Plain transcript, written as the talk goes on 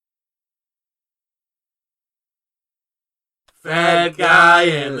fat guy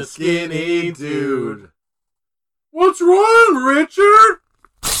and the skinny dude. What's wrong, Richard?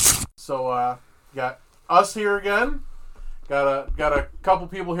 So, got us here again. Got a couple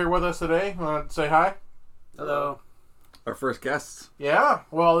people here with us today. Want to say hi? Hello. Our first guests. Yeah.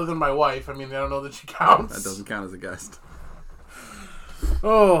 Well, other than my wife. I mean, I don't know that she counts. That doesn't count as a guest.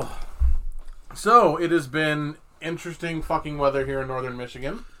 Oh. So, it has been interesting fucking weather here in northern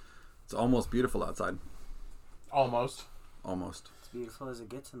Michigan. It's almost beautiful outside. Almost. Almost. It's beautiful as it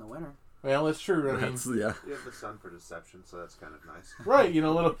gets in the winter. Well, it's true. I mean, Yeah. You have the sun for deception, so that's kind of nice. right, you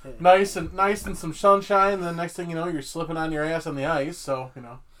know, a little nice and some sunshine, and the next thing you know, you're slipping on your ass on the ice, so, you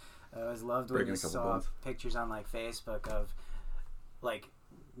know. I always loved when you saw pictures on, like, Facebook of, like,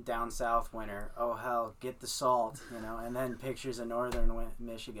 down south winter. Oh, hell, get the salt, you know, and then pictures of northern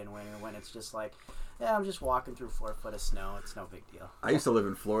Michigan winter when it's just like, yeah, I'm just walking through 4 foot of snow. It's no big deal. I used to live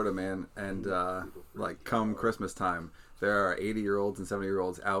in Florida, man, and, like, come Christmas time, there are 80-year-olds and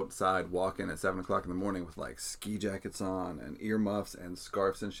 70-year-olds outside walking at 7 o'clock in the morning with, like, ski jackets on and earmuffs and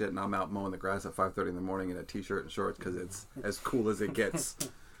scarves and shit, and I'm out mowing the grass at 5:30 in the morning in a t-shirt and shorts because it's as cool as it gets.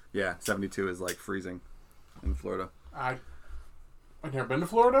 Yeah, 72 is, like, freezing in Florida. I've never been to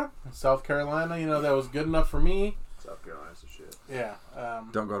Florida. South Carolina, you know, that was good enough for me. South Carolina's a shit. Yeah.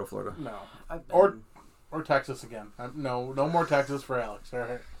 Don't go to Florida. No. Or Texas again. No more Texas for Alex. All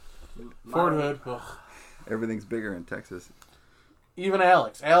right. Fort Hood. Ugh. Everything's bigger in Texas. Even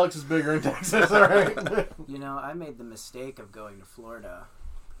Alex. Alex is bigger in Texas, all right? You know, I made the mistake of going to Florida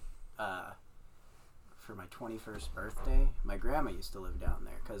for my 21st birthday. My grandma used to live down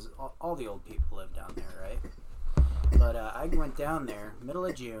there because all the old people live down there, right? But I went down there middle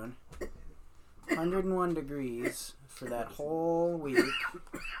of June, 101 degrees for that whole week,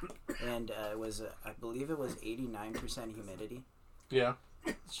 and it was, I believe it was 89% humidity. Yeah.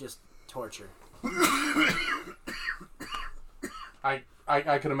 It's just torture. I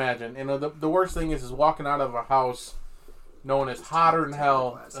can imagine. You know, the worst thing is walking out of a house knowing it's hotter than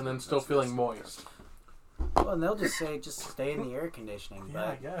hell and then still feeling moist. Well, and they'll just say, just stay in the air conditioning. Yeah, but,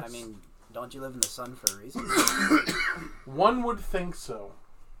 I guess. I mean, don't you live in the sun for a reason? One would think so.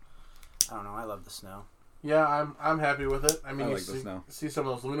 I don't know. I love the snow. Yeah, I'm happy with it. I mean, I like the snow. See some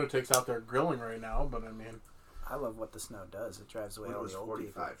of those lunatics out there grilling right now, but I mean... I love what the snow does. It drives away all the old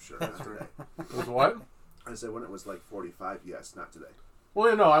 45, people. sure. That's right. It was what? I said when it was like 45, yes, not today. Well,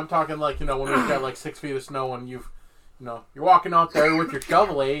 you know, I'm talking like, you know, when we've got like 6 feet of snow and you're walking out there with your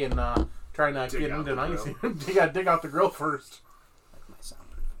shovel and trying to get into an ice. You got to dig out the grill first. Like my sound.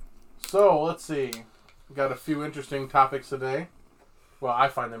 So, let's see. We got a few interesting topics today. Well, I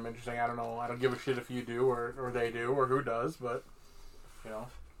find them interesting. I don't know. I don't give a shit if you do or they do or who does, but, you know.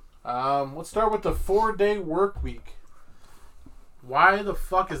 Let's start with the 4-day work week. Why the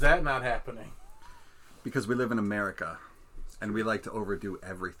fuck is that not happening? Because we live in America, and we like to overdo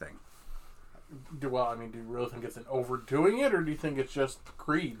everything. Do you really think it's an overdoing it, or do you think it's just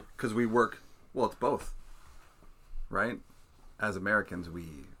greed? Because we work... Well, it's both. Right? As Americans,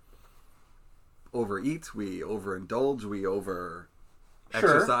 we overeat, we overindulge, we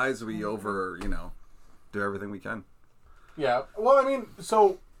over-exercise, we over, do everything we can. Yeah. Well, I mean,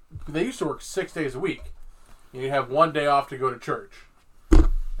 so... They used to work 6 days a week. You have 1 day off to go to church.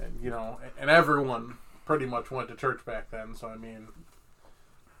 And, and everyone pretty much went to church back then. So, I mean,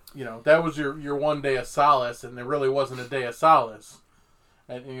 that was your 1 day of solace, and it really wasn't a day of solace.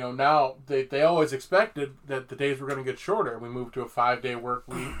 And, now they always expected that the days were going to get shorter. We moved to a 5-day work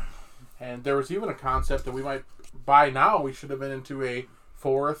week. And there was even a concept that we might, by now, we should have been into a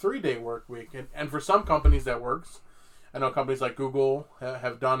 4 or 3-day work week. And for some companies that works. I know companies like Google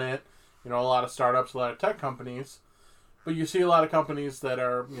have done it. A lot of startups, a lot of tech companies. But you see a lot of companies that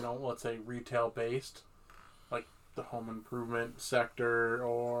are, let's say retail-based, like the home improvement sector,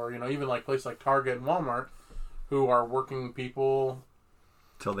 or, even like places like Target and Walmart, who are working people...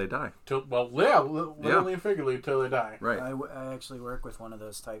 Till they die. Literally and figuratively till they die. Right. I actually work with one of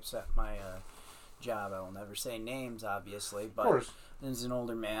those types at my job. I will never say names, obviously. But of course. There's an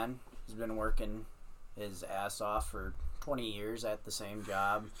older man who's been working his ass off for 20 years at the same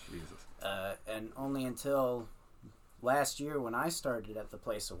job. Jesus. And only until last year when I started at the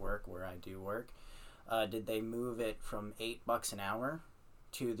place of work where I do work, did they move it from $8 an hour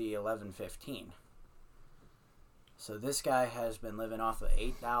to the $11.15. So this guy has been living off of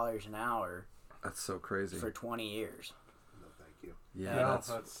 $8 an hour. That's so crazy. For 20 years. No, thank you. Yeah,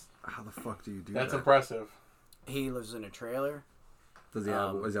 that's how the fuck do you do that? That's impressive. He lives in a trailer. Does he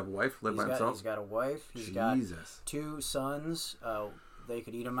have a wife? Live by himself? He's got a wife. He's got 2 sons. They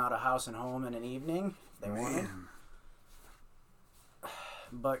could eat him out of house and home in an evening if they wanted.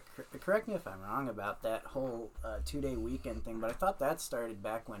 But correct me if I'm wrong about that whole 2-day weekend thing, but I thought that started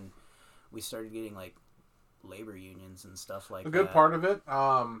back when we started getting, like, labor unions and stuff like that. A good part of it,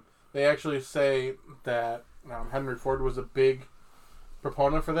 they actually say that Henry Ford was a big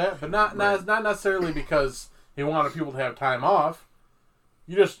proponent for that, but not necessarily because he wanted people to have time off.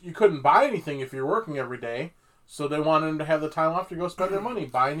 You couldn't buy anything if you're working every day, so they wanted them to have the time off to go spend their money,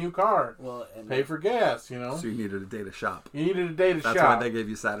 buy a new car, pay for gas, So you needed a day to shop. You needed a day to shop. That's why they gave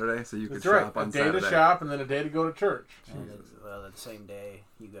you Saturday, so you could shop on Saturday. A day to shop and then a day to go to church. And the same day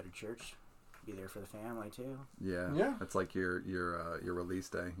you go to church, be there for the family too. Yeah. That's like your release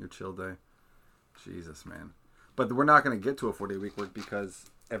day, your chill day. Jesus, man. But we're not going to get to a 4-day week work because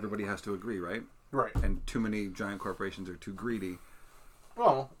everybody has to agree, right? Right. And too many giant corporations are too greedy.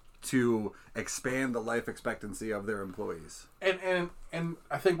 Well, to expand the life expectancy of their employees. And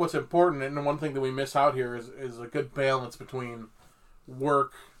I think what's important, and the one thing that we miss out here is a good balance between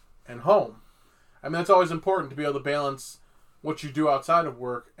work and home. I mean, it's always important to be able to balance what you do outside of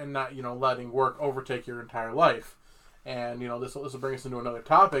work and not, letting work overtake your entire life. And, this will bring us into another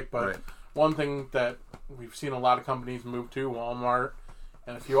topic, but one thing that we've seen a lot of companies move to, Walmart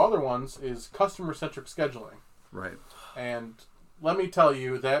and a few other ones, is customer-centric scheduling. Right. And let me tell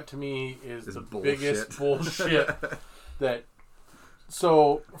you, that to me is the biggest bullshit.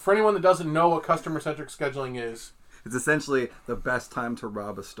 So, for anyone that doesn't know what customer-centric scheduling is, it's essentially the best time to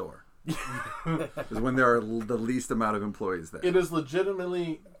rob a store. Is when there are the least amount of employees there. It is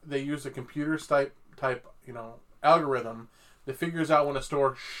legitimately, they use a computer type algorithm that figures out when a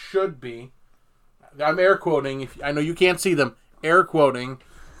store should be. I'm air quoting. I know you can't see them. Air quoting,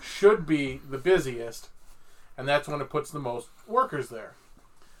 should be the busiest. And that's when it puts the most workers there.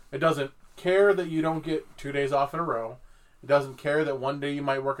 It doesn't care that you don't get 2 days off in a row. It doesn't care that one day you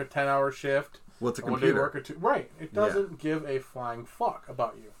might work a 10-hour shift. Well, it's a computer. One day work a two. Right. It doesn't give a flying fuck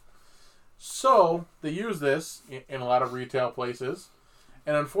about you. So, they use this in a lot of retail places.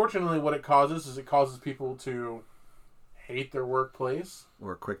 And unfortunately, what it causes is people to hate their workplace.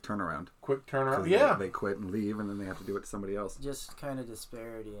 Or a quick turnaround. Yeah. They quit and leave, and then they have to do it to somebody else. Just kind of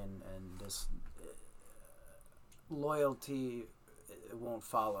disparity and just loyalty won't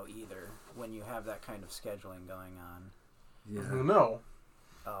follow either when you have that kind of scheduling going on. Yeah. No.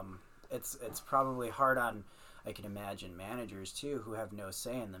 It's probably hard on, I can imagine, managers too who have no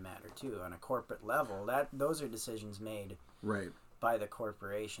say in the matter too. On a corporate level, those are decisions made by the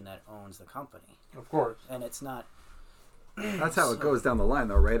corporation that owns the company. Of course. And it's not. That's how it goes down the line,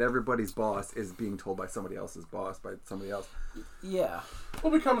 though, right? Everybody's boss is being told by somebody else's boss by somebody else. Yeah.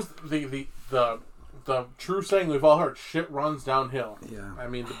 Well, becomes the true saying we've all heard: shit runs downhill. Yeah. I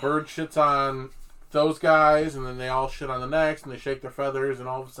mean, the bird shits on those guys, and then they all shit on the next, and they shake their feathers, and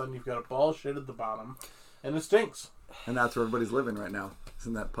all of a sudden you've got a ball of shit at the bottom, and it stinks. And that's where everybody's living right now. Is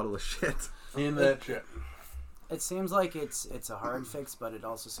in that puddle of shit. In that shit. It seems like it's a hard fix, but it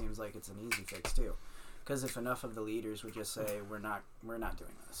also seems like it's an easy fix too. Because if enough of the leaders would just say we're not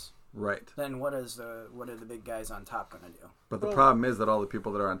doing this, right? Then what are the big guys on top going to do? But the problem is that all the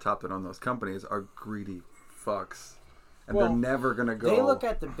people that are on top that own those companies are greedy fucks, and they're never going to go. They look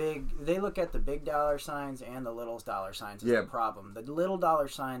at the big dollar signs and the little dollar signs as the problem. The little dollar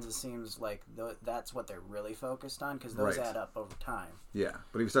signs, it seems like that's what they're really focused on because those add up over time. Yeah,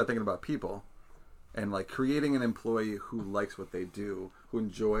 but if you start thinking about people. And, like, creating an employee who likes what they do, who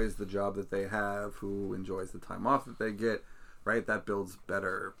enjoys the job that they have, who enjoys the time off that they get, right? That builds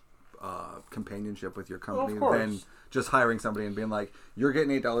better companionship with your company than just hiring somebody and being like, you're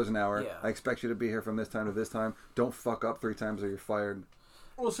getting $8 an hour. Yeah. I expect you to be here from this time to this time. Don't fuck up 3 times or you're fired.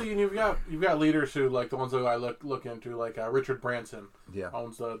 Well, see, you've got leaders who, like the ones that I look into, like Richard Branson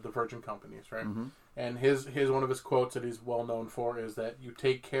owns the Virgin companies, right? Mm-hmm. And his one of his quotes that he's well known for is that you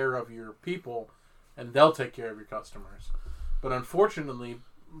take care of your people and they'll take care of your customers. But unfortunately,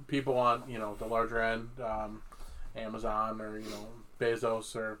 people on the larger end, Amazon or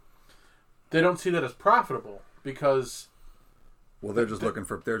Bezos, they don't see that as profitable because they're just looking at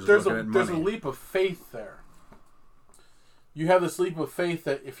money. There's a leap of faith there. You have this leap of faith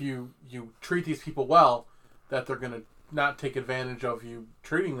that if you treat these people well, that they're going to not take advantage of you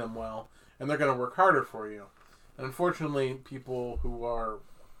treating them well, and they're going to work harder for you. And unfortunately, people who are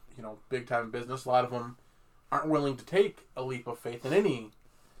big time business, a lot of them aren't willing to take a leap of faith in any,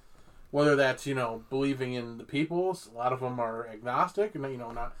 whether that's believing in the people. A lot of them are agnostic and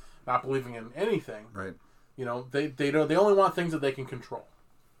not believing in anything. Right. They only want things that they can control.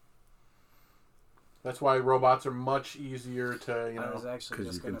 That's why robots are much easier to, I was actually 'cause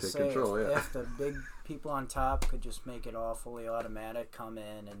just you going can to take say, control, yeah. if the big people on top could just make it all fully automatic, come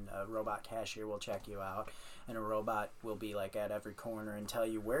in and a robot cashier will check you out, and a robot will be like at every corner and tell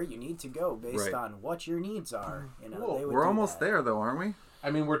you where you need to go based Right. on what your needs are. You know, Cool. they would We're do almost that. there, though, aren't we? I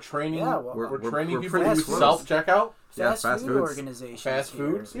mean, we're training. Yeah, well, we're we're training people pretty to do close. self checkout. Yeah, Fast fast food foods. organizations Fast here,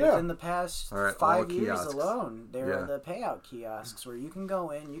 foods, yeah. within the past All right, 5 all years kiosks. alone, there Yeah. are the payout kiosks where you can go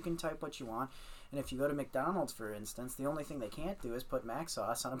in, you can type what you want, and if you go to McDonald's, for instance, the only thing they can't do is put mac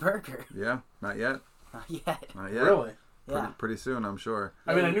sauce on a burger. Yeah, not yet. Not yet. Not yet. Really? Yeah. Pretty soon, I'm sure.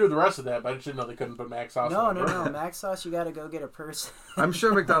 I mean, I knew the rest of that, but I just didn't know they couldn't put mac sauce on No, it. no, no. Mac sauce, you got to go get a person. I'm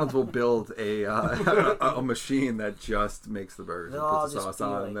sure McDonald's will build a machine that just makes the burgers They'll and all puts the just sauce be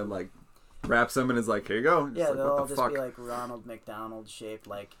on like- and then like wraps them and is like, here you go. It's Yeah, like, they'll what all the just fuck? be like Ronald McDonald shaped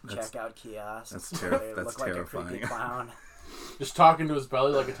like checkout kiosks. that's where they that's look like a terrifying. creepy clown. Just talking to his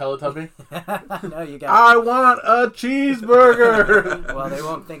belly like a Teletubby. No, you got. I want a cheeseburger. Well, they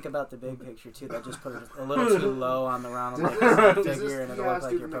won't think about the big picture too. They'll just put it a little too low on the Ronald McDonald figure, and it'll look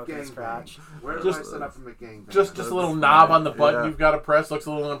like you're poking his crotch. Where do Just- I set up from McGang? just a little knob on the button Yeah. you've got to press. Looks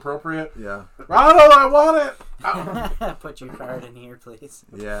a little inappropriate. Yeah, Ronald, I want it. Ow. Put your card in here, please.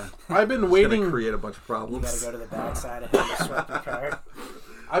 yeah. I've been It's waiting. gonna create a bunch of You problems. got to go to the backside of him to swipe your card.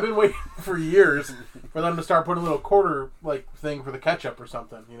 I've been waiting for years for them to start putting a little quarter like thing for the ketchup or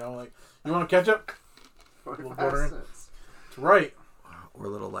something. You know, like you want ketchup? 45 quarter. cents. That's right. Or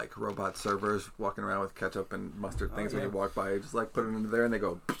little like robot servers walking around with ketchup and mustard things when yeah. you walk by. You just like put it into there and they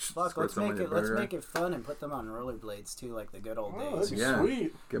go. Fuck, squirt let's some on make your it. Let's burger. make it fun and put them on rollerblades too, like the good old Oh, days. that'd be Yeah.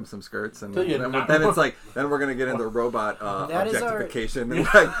 sweet. Give them some skirts and Till you then, knock- then it's like then we're gonna get into robot That is our- objectification. And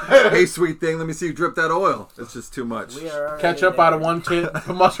like, hey, sweet thing, let me see you drip that oil. It's just too much. We are already Ketchup there. out of one tit,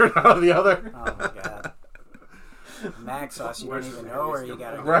 put mustard out of the other. Oh my god. Mac sauce, you don't even know where you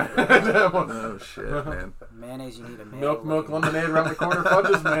gotta go. Right. Oh shit, man, Mayonnaise, you need a milk, mail. lemonade around the corner.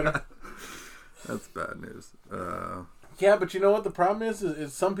 Fudges matter. that's bad news. Yeah, but you know what the problem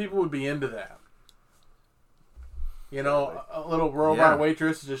is some people would be into that. You know, a little robot Yeah.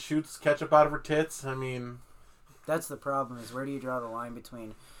 waitress just shoots ketchup out of her tits. I mean, That's the problem. Is where do you draw the line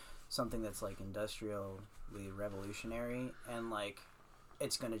between something that's like industrially revolutionary and like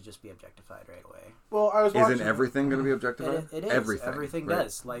it's gonna just be objectified right away? well, I was watching. Isn't everything going to be objectified? It is. Everything right?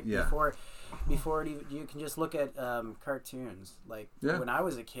 does. Like Yeah. before you can just look at cartoons. Like Yeah. when I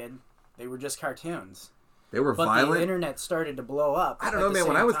was a kid, they were just cartoons. They were But violent. the internet started to blow up. I don't at know, the man.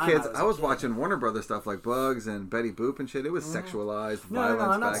 When same I was time kids, a I was kid. watching Warner Brothers stuff like Bugs and Betty Boop and shit. It was sexualized No, violence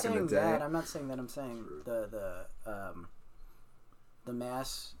I'm not back in saying the day. that. I'm not saying that. I'm saying the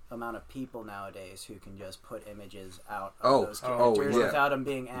mass amount of people nowadays who can just put images out of those characters yeah. without them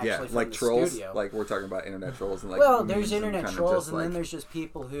being actually Yeah, from like the trolls. studio. Like we're talking about internet trolls and like. well, memes there's and internet kinda trolls, just, and like, then there's just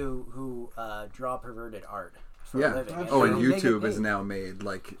people who draw perverted art for a yeah. living. Oh, and they get YouTube is paid. now made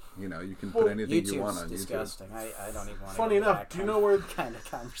like you know you can Well, put anything YouTube's you want on disgusting. I don't even want to. Funny go to enough, that do you know where- kind of Do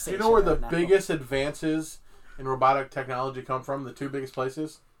conversation? you know where the right now. biggest advances in robotic technology come from? The two biggest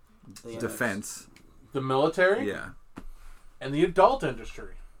places? The YouTube. Defense. The military Yeah. and the adult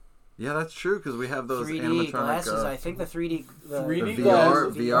industry. Yeah, that's true because we have those 3D animatronic. glasses. I think the 3D. The 3D the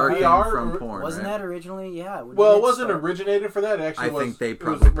glasses. VR came VR from porn. Wasn't right? that originally? Yeah. Well, it wasn't originated for that. It actually I was. think they it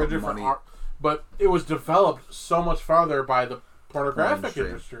was probably put originated for money- art, but it was developed so much farther by the pornographic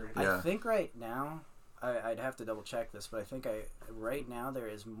industry. industry. Yeah. I think right now, I'd have to double check this, but I think right now there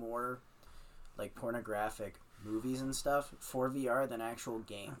is more like pornographic movies and stuff for VR than actual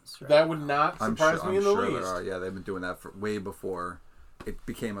games. Right That now. would not I'm surprise sure, me in the there least. are. Yeah, they've been doing that for way before it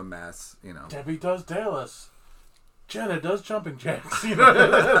became a mass. You know. Debbie does Dallas. Jenna does jumping jacks. You know?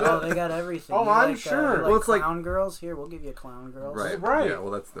 Oh, they got everything. Oh, You I'm like, sure. You Well, like it's like- clown girls. Here, we'll give you clown girls. Right. Right. Yeah.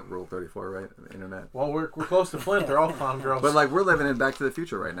 Well, that's the rule 34, right? The internet. Well, we're close to Flint. They're all clown girls. But like we're living in Back to the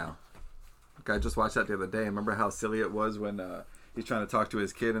Future right now. Like, I just watched that the other day. Remember how silly it was when he's trying to talk to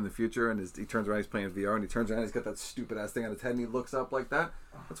his kid in the future, and he turns around, he's playing VR, and he turns around, he's got that stupid ass thing on his head, and he looks up like that.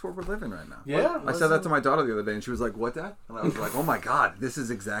 That's where we're living right now. yeah. I said that to my daughter the other day, and she was like, "What, Dad?" And I was like, "Oh my God, this is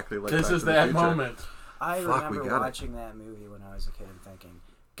exactly like This Back is to the that Future." moment. I Fuck, we remember got it. watching that movie when I was a kid and thinking,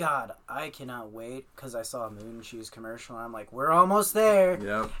 God, I cannot wait, because I saw a Moon Shoes commercial, and I'm like, we're almost there.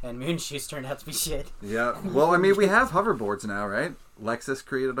 Yep. And Moon Shoes turned out to be shit. Yeah. Well, I mean, we have hoverboards now, right? Lexus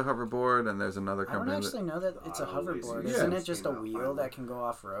created a hoverboard, and there's another I don't company. actually know that it's a hoverboard. Yeah. Isn't it just a wheel that can go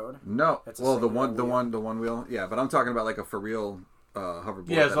off road? No. It's a Well, the singular one wheel. Yeah, but I'm talking about like a for real hoverboard.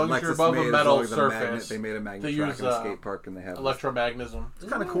 Yeah, as that long as you're Lexus above a made, as metal long as surface, they made a magnet they track use, in a skate park, and they have electromagnetism. It's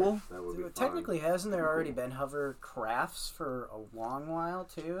kind of cool. That would be fun. Technically, hasn't there already been hover crafts for a long while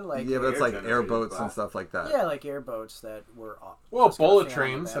too? Like Yeah, but it's like Air-generated airboats and black. stuff like that. yeah, like airboats that were. Well, just got bullet a fan on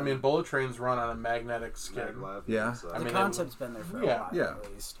the trains. I back. mean, bullet trains run on a magnetic skid. Maglev, Yeah. so- I The mean, concept's been there for a yeah. while, Yeah.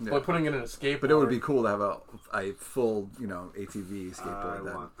 at least. Yeah. But putting it in a skateboard. But it would be cool to have a full, ATV I skateboard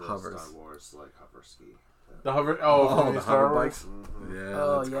that want the hovers. Star Wars like hover ski. The hover. Oh, from the Star hover Wars. bikes. Yeah,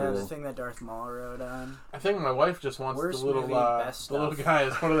 Oh that's yeah, the cool. thing that Darth Maul rode on. I think my wife just wants Worst the little, movie, best the little stuff.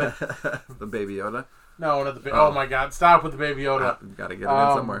 guys. What are they? The Baby Yoda. No, not the. Oh. Oh my God! Stop with the Baby Yoda. Got to get it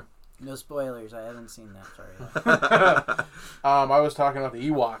in somewhere. No spoilers. I haven't seen that. Sorry. I was talking about the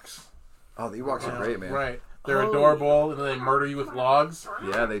Ewoks. Oh, the Ewoks are great, man. Right. They're Oh. adorable, and then they murder you with logs.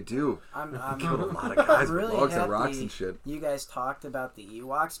 Yeah, they do. I'm Killed a lot of guys I'm with really logs and happy rocks and shit. You guys talked about the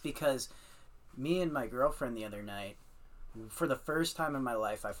Ewoks because me and my girlfriend the other night, for the first time in my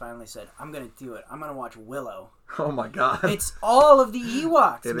life, I finally said, I'm going to do it. I'm going to watch Willow. Oh my god. It's all of the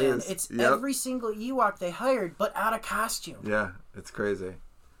Ewoks, It man. is. It's Yep. every single Ewok they hired, but out of costume. Yeah, it's crazy.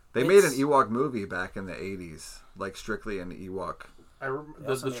 They made an It's- Ewok movie back in the 80s, like strictly an Ewok.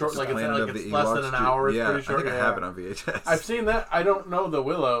 The short, like it's, Planet like of it's the less Ewoks. than an hour. It's yeah, pretty short. I think I have it on VHS. I've seen that. I don't know the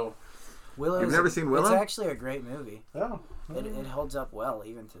Willow. Willow's, You've never seen Willow? It's actually a great movie. Oh. It holds up well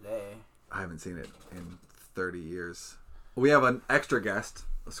even today. I haven't seen it in 30 years. We have an extra guest.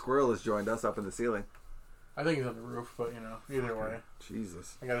 A squirrel has joined us up in the ceiling. I think he's on the roof, but either way,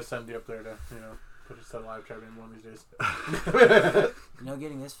 Jesus. I gotta send you up there to put a set live chat in one of these days.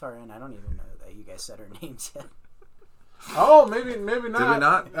 Getting this far in, I don't even know that you guys said our names yet. Oh, maybe not. Did we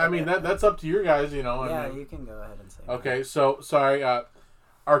not? I mean, that's up to you guys. Yeah, I mean, you can go ahead and say. okay, so sorry.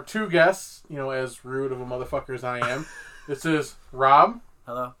 Our two guests, as rude of a motherfucker as I am, this is Rob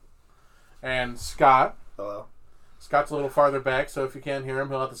Hello. and Scott. Hello. Scott's a little farther back, so if you can't hear him,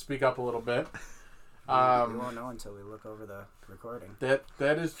 he'll have to speak up a little bit. We won't know until we look over the recording. That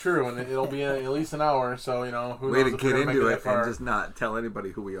is true, and it'll be at least an hour. So who Way knows to if we're get gonna make into that it far. and just not tell anybody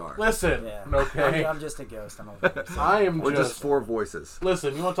who we are. Listen, Yeah. okay. I'm just a ghost. I'm a I am We're just just. four voices.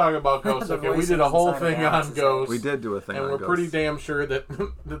 Listen, you want to talk about ghosts? The Okay, we voices did a whole inside of thing on Alex's head. ghosts. We did do a thing and on we're pretty ghosts, damn sure that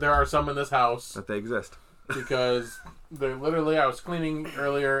that there are some in this house that they exist. because they're literally. I was cleaning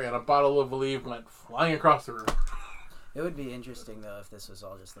earlier, and a bottle of Aleve went flying across the room. It would be interesting though if this was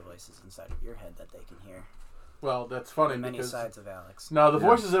all just the voices inside of your head that they can hear. Well, that's funny The many because sides of Alex. no, the Yeah.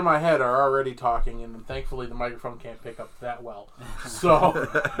 voices in my head are already talking, and thankfully the microphone can't pick up that well. So.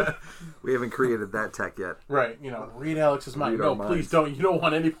 We haven't created that tech yet. Right, read Alex's mind. Read our No, minds. please don't. You don't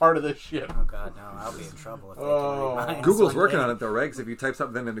want any part of this shit. Oh God, no! I'll be in trouble if they Oh. can read minds Google's one working day. on it though, right? 'Cause if you type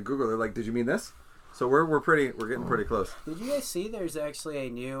something into Google, they're like, "Did you mean this?" So we're getting pretty close. Did you guys see? There's actually a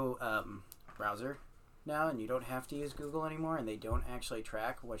new browser now, and you don't have to use Google anymore, and they don't actually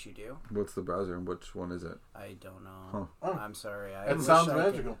track what you do. What's the browser and which one is it? I don't know. Huh. Oh. I'm sorry. That sounds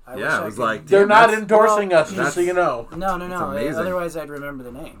magical. Yeah, it was like They're damn, not that's- endorsing us, just that's- so you know. No. That's amazing. Otherwise, I'd remember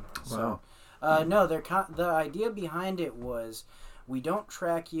the name. So, no, the idea behind it was we don't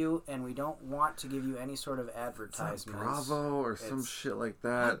track you, and we don't want to give you any sort of It's like advertisements. Bravo or some It's- shit like I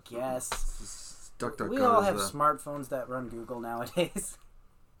that. guess. DuckDuckGo We all is have the- smartphones that run Google nowadays.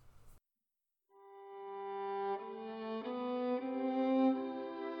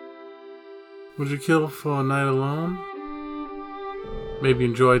 Would you kill for a night alone? Maybe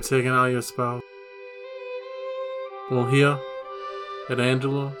enjoy taking out your spouse. Well, here at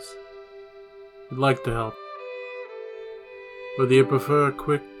Angelo's, we'd like to help. Whether you prefer a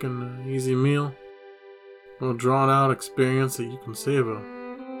quick and easy meal or a drawn-out experience that you can savor.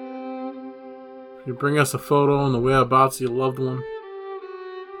 If you bring us a photo and the whereabouts of your loved one,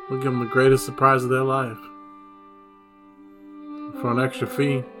 we'll give them the greatest surprise of their life. For an extra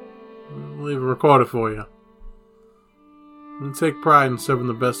fee, we'll even record it for you. We take pride in serving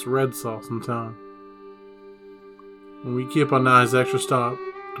the best red sauce in town. And we keep our knives extra sharp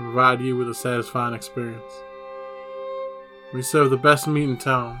to provide you with a satisfying experience. We serve the best meat in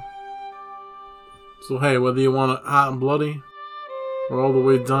town. So hey, whether you want it hot and bloody, or all the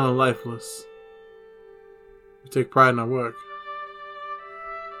way done and lifeless, we take pride in our work.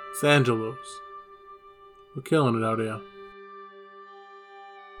 It's Angelo's. We're killing it out here.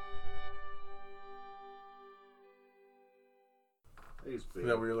 Is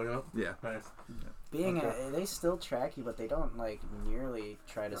that what you're looking up? Yeah. Nice. They still track you, but they don't nearly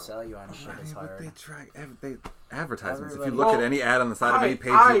try to sell you on shit as But they hard. track they advertisements. If you Everybody- look Well, at any ad on the side of any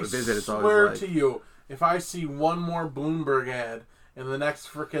page I you visit, it's always swear like to you, if I see one more Bloomberg ad in the next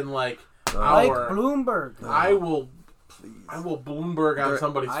freaking Like hour, Bloomberg. I will please. Bloomberg on They're-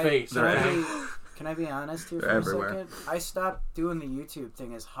 somebody's face. they're Okay? Can Can I be honest here for They're a everywhere. second? I stopped doing the YouTube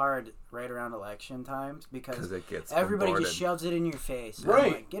thing as hard right around election times because it gets everybody bombarded. just shoves it in your face. And Right.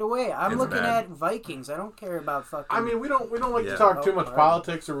 I'm like, get away. I'm It's looking bad. at Vikings. I don't care about fucking... I mean, we don't like Yeah. to talk too Oh, much pardon.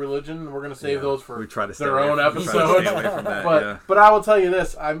 politics or religion. We're gonna save Yeah. those for we try to stay their away own from, we try to episode. stay away from that, But yeah. but I will tell you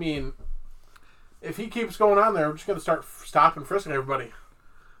this. I mean, if he keeps going on there, we're just gonna start stopping frisking everybody.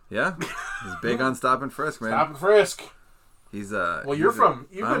 Yeah, he's big on stop and frisk, man. Stop and frisk. He's Well, you've been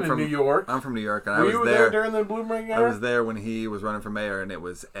in New York. I'm from New York, and Were I was you there. during the Bloomberg I era? was there when he was running for mayor, and it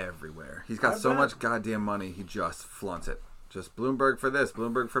was everywhere. He's got I so bet. much goddamn money, he just flaunts it. Just Bloomberg for this,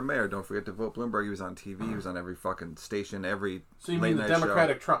 Bloomberg for mayor. Don't forget to vote Bloomberg. He was on TV. He was on every fucking station, every So you late mean the night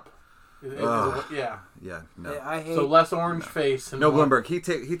Democratic Trump? Ugh. Yeah. Yeah, no. I hate... So less orange face. And No, more- Bloomberg. He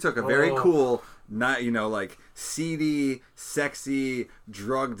took a very Oh. cool, not like seedy, sexy,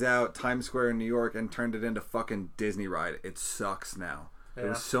 drugged out Times Square in New York and turned it into fucking Disney ride. It sucks now. It Yeah.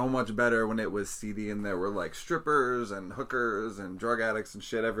 was so much better when it was seedy and there were like strippers and hookers and drug addicts and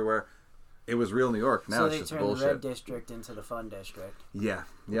shit everywhere. It was real New York. Now So it's they just turned the bullshit. red district into the fun district. Yeah,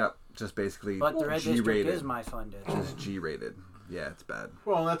 yep. Just basically But the red district G-rated. is my fun district. Just G-rated. Yeah, it's bad.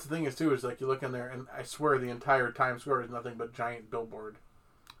 Well, and that's the thing is too is like you look in there and I swear the entire Times Square is nothing but giant billboard.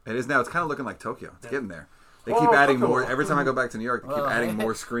 It is now. It's kind of looking like Tokyo. It's Yeah. getting there. They Oh, keep adding Tokyo. more. Every time I go back to New York, they keep Well, adding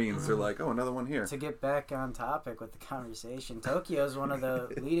more screens. They're like, oh, another one here. To get back on topic with the conversation, Tokyo is one of the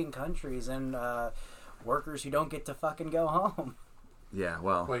leading countries in workers who don't get to fucking go home. Yeah,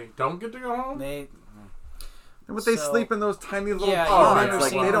 well. Wait, don't get to go home? But they So- sleep in those tiny little Yeah, pods. you've never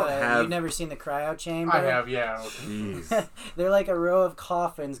Like seen they don't the, have. You've never seen the cryo chamber? I have, yeah. Jeez. They're like a row of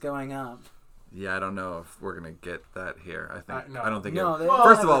coffins going up. Yeah, I don't know if we're gonna get that here. I think no. I don't think. No, it, they-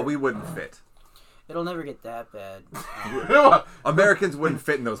 first of all, never. we wouldn't fit. It'll never get that bad. Americans wouldn't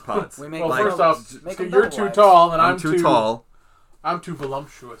fit in those pods. We make Well, Like, first off, make them you're double too wides. tall and I'm too tall. I'm too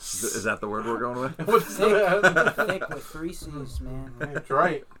voluptuous. Is that the word we're going with? What's that? Thick with 3 C's, man. That's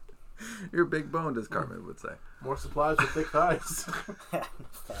right. You're big boned, as Carmen would say. More supplies with thick thighs.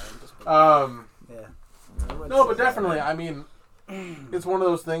 Yeah. No, but definitely, I mean, it's one of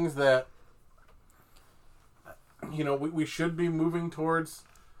those things that, you know, we should be moving towards.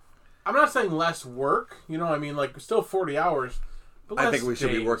 I'm not saying less work, you know, I mean, like, still 40 hours, but less I think we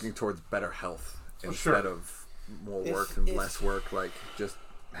should be days. working towards better health instead Sure. of more If- work and if- less work. Like just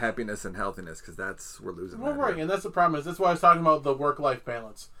happiness and healthiness, because we're losing. Well, that right, here. and that's the problem. That's why I was talking about the work-life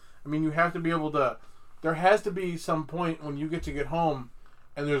balance. I mean, you have to be able to. There has to be some point when you get home,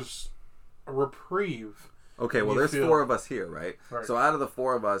 and there's a reprieve. Okay, well, you there's feel- 4 of us here, right? Right. So out of the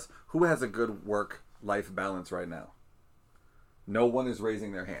 4 of us, who has a good work-life balance right now? No one is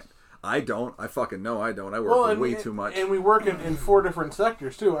raising their hand. I don't. I fucking know I don't. I work way too much. And we work in 4 different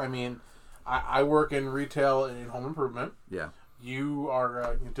sectors, too. I mean, I work in retail and in home improvement. Yeah. You are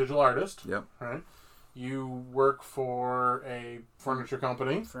a digital artist. Yep. Right? You work for a furniture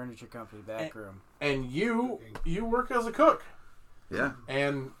company. Furniture company, back room. And you work as a cook. Yeah.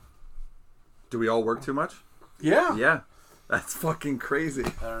 And, Do we all work too much? yeah. Yeah. That's fucking crazy.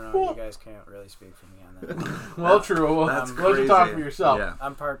 I don't know. Well- You guys can't really speak for me on that. Well, true. Well, That's let you talk crazy. for yourself. Yeah.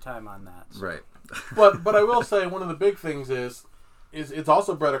 I'm part-time on that. So. Right. But I will say one of the big things is it's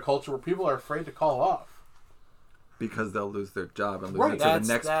also bred a culture where people are afraid to call off. Because they'll lose their job and lose Right. it to That's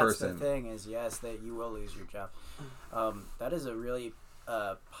the next person. the thing is, yes, that you will lose your job. That is a really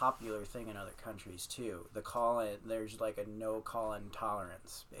popular thing in other countries, too. The call-in, there's like a no call-in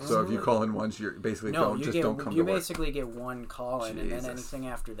tolerance. Basically. So if you call in once, you're basically No, don't come you to work. basically get one call-in, and then Jesus. anything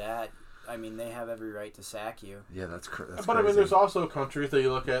after that, I mean, they have every right to sack you. Yeah, that's crazy. But I mean, there's also countries that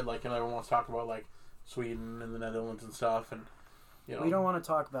you look at, like, and everyone wants to talk about, like, Sweden and the Netherlands and stuff, and, you know. We don't want to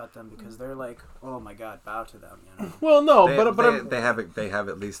talk about them because they're like, oh my god, bow to them, you know. Well, no, they have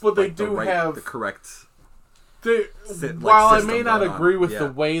at least. But they like, the do right, have- the correct. They, Like, while I may system not going on. agree with Yeah.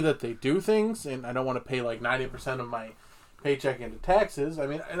 the way that they do things, and I don't want to pay like 90% of my paycheck into taxes. I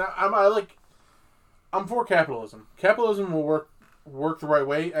mean, and I'm for capitalism. Capitalism will work the right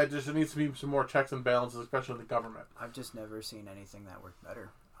way. It needs to be some more checks and balances, especially in the government. I've just never seen anything that worked better.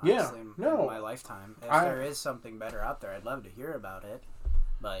 Yeah, Honestly, no. in my lifetime. If there is something better out there, I'd love to hear about it.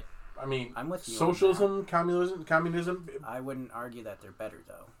 But I mean, I'm with you on socialism, communism. I wouldn't argue that they're better,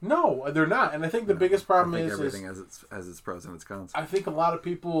 though. No, they're not. And I think the biggest problem I think is everything has its pros and its cons. I think a lot of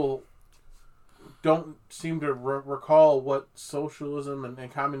people don't seem to recall what socialism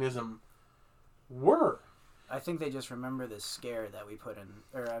and communism were. I think they just remember the scare that we put in,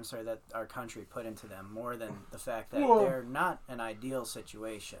 or I'm sorry, that our country put into them more than the fact that Well, they're not an ideal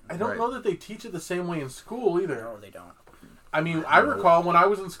situation. I don't Right. know that they teach it the same way in school either. No, they don't. I mean, I recall when I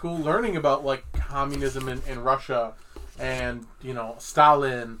was in school learning about like communism in Russia and, you know,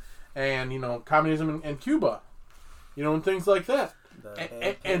 Stalin and communism in Cuba, and things like that,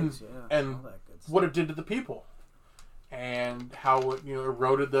 and what it did to the people, and how it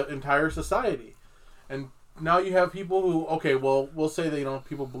eroded the entire society, and now you have people who we'll say that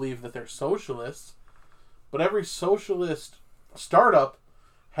people believe that they're socialists, but every socialist startup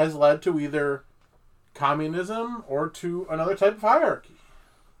has led to either communism or to another type of hierarchy.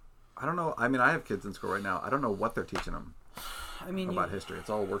 I don't know. I mean, I have kids in school right now. I don't know what they're teaching them. About history. It's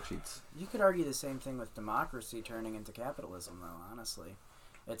all worksheets. You could argue the same thing with democracy turning into capitalism, though, honestly.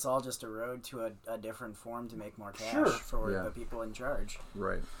 It's all just a road to a different form to make more cash for the people in charge.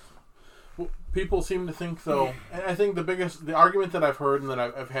 Right. Well, people seem to think, though, and I think the argument that I've heard and that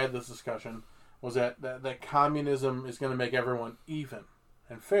I've had this discussion was that communism is going to make everyone even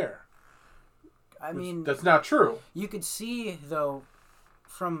and fair. I mean... That's not true. You could see, though,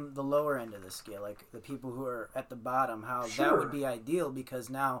 from the lower end of the scale, like the people who are at the bottom, how that would be ideal, because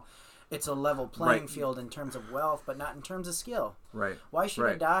now it's a level playing field in terms of wealth, but not in terms of skill. Right. Why should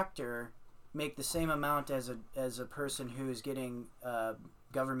a doctor make the same amount as a person who is getting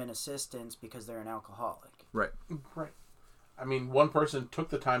government assistance because they're an alcoholic? Right. I mean, one person took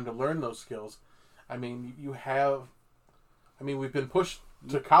the time to learn those skills. I mean, we've been pushed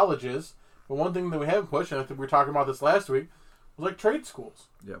to colleges, but one thing that we haven't pushed, and I think we were talking about this last week, was like trade schools.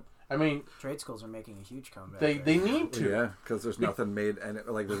 Yep. I mean, trade schools are making a huge comeback. They need to. Yeah, because there's nothing made, and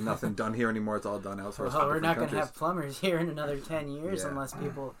there's nothing done here anymore. It's all done elsewhere. Well, we're not going to have plumbers here in another 10 years unless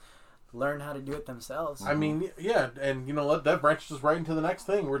people learn how to do it themselves. I mean, yeah, and that branches us right into the next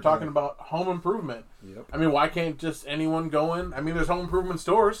thing. We're talking about home improvement. Yep. I mean, why can't just anyone go in? I mean, there's home improvement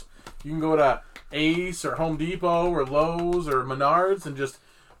stores. You can go to Ace or Home Depot or Lowe's or Menards and just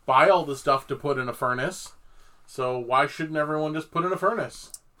buy all the stuff to put in a furnace. So why shouldn't everyone just put in a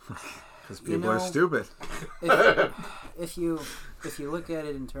furnace? Because people are stupid. If you look at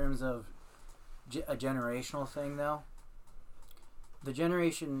it in terms of a generational thing, though, the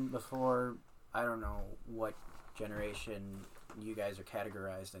generation before, I don't know what generation you guys are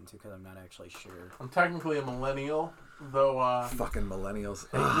categorized into, because I'm not actually sure. I'm technically a millennial, though. Fucking millennials.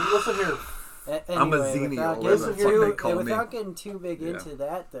 Hey, listen here. Anyway, I'm a xenial. Without getting too big into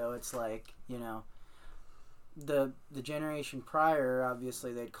that, though, it's like, the generation prior,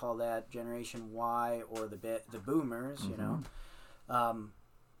 obviously they'd call that Generation Y or the boomers,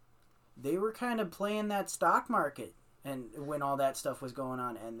 they were kind of playing that stock market and when all that stuff was going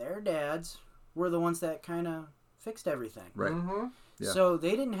on, and their dads were the ones that kind of fixed everything. Right. Mm-hmm. Yeah. So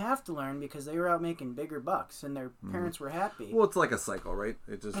they didn't have to learn because they were out making bigger bucks and their parents were happy. Well, it's like a cycle, right?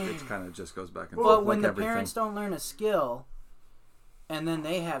 It kind of just goes back and forth. Well, when like the parents don't learn a skill and then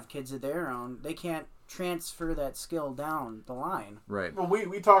they have kids of their own, they can't transfer that skill down the line. Right. Well,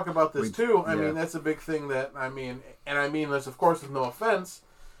 we talk about this too. I mean, that's a big thing that, this, of course, with no offense,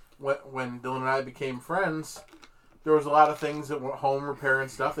 when Dylan and I became friends, there was a lot of things that were home repair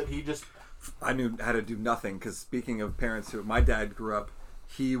and stuff that he just... I knew how to do nothing, because speaking of parents who... My dad grew up,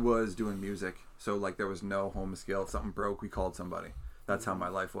 he was doing music, so there was no home skill. If something broke, we called somebody. That's how my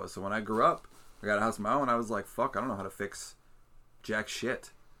life was. So when I grew up, I got a house of my own, I was like, fuck, I don't know how to fix jack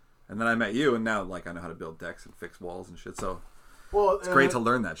shit. And then I met you, and now I know how to build decks and fix walls and shit. So it's great to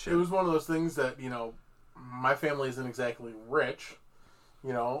learn that shit. It was one of those things that, my family isn't exactly rich,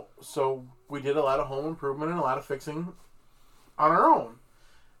 so we did a lot of home improvement and a lot of fixing on our own.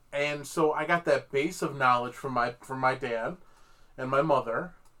 And so I got that base of knowledge from my dad and my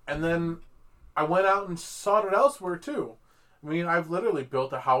mother, and then I went out and sought it elsewhere too. I mean, I've literally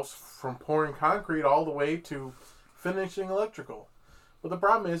built a house from pouring concrete all the way to finishing electrical. But the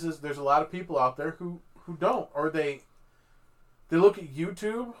problem is there's a lot of people out there who don't, or they look at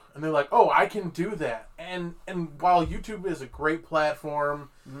YouTube and they're like, oh, I can do that. And while YouTube is a great platform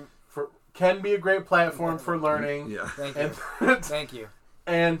can be a great platform for learning. Yeah. Thank you. Thank you.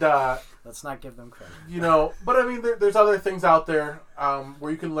 And let's not give them credit. But I mean, there's other things out there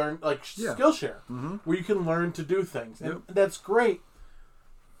where you can learn, like Skillshare, where you can learn to do things, and that's great.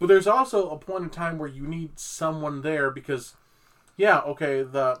 But there's also a point in time where you need someone there because,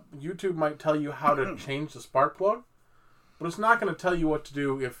 the YouTube might tell you how to change the spark plug, but it's not going to tell you what to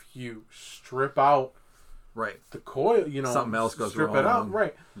do if you strip out the coil. Something else goes strip wrong. It out,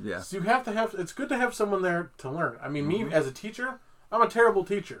 right? Yeah. So you have to have. It's good to have someone there to learn. I mean, me as a teacher, I'm a terrible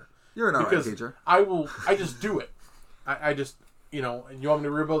teacher. You're an alright teacher. I just do it. I just, you want me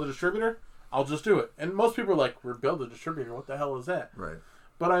to rebuild a distributor? I'll just do it. And most people are like, rebuild a distributor? What the hell is that? Right.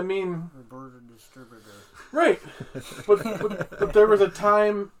 But I mean... Rebuild a distributor. Right. But there was a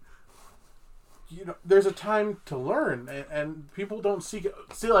time... there's a time to learn, and people don't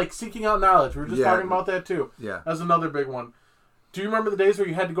seeking out knowledge. We were just talking about that too. Yeah. That's another big one. Do you remember the days where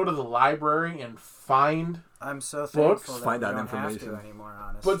you had to go to the library and find? I'm so Books? thankful that Find we out don't information. have to anymore,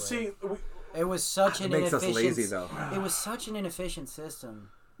 honestly. But see, it was such an It makes us inefficient. lazy, though. It was such an inefficient system.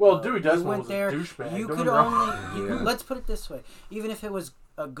 well, Dewey You Decimal went was a there. douchebag. You don't could get me wrong. only. Yeah. Let's put it this way: even if it was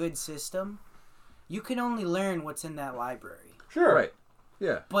a good system, you could only learn what's in that library. Sure. Right.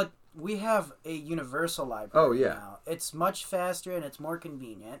 Yeah. But we have a universal library Oh, yeah. now. It's much faster and it's more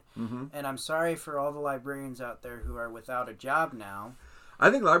convenient. Mm-hmm. And I'm sorry for all the librarians out there who are without a job now. I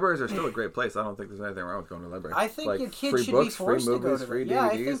think libraries are still a great place. I don't think there's anything wrong with going to a library. I think like, your kids free should books, be forced free to go movies, to free the, DVDs, Yeah, I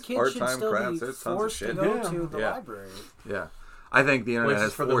think kids art should time, still crafts. be There's tons of forced to shit. go Yeah. to the Yeah. library. Yeah. I think the internet Places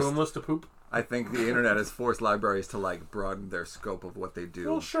has for the forced. homeless to poop. I think the internet has forced libraries to like broaden their scope of what they do.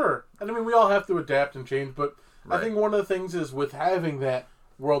 Well, sure. And I mean, we all have to adapt and change, but I Right. think one of the things is with having that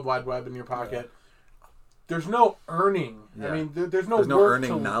World Wide Web in your pocket, there's no earning. Yeah. I mean, there's no There's no work earning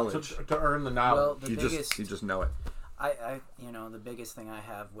to, knowledge. to earn the knowledge. Well, the you biggest, just know it. the biggest thing I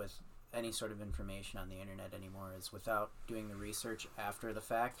have with any sort of information on the internet anymore is without doing the research after the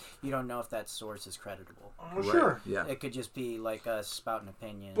fact, you don't know if that source is creditable. Oh, sure. Right. Yeah. It could just be like a spout an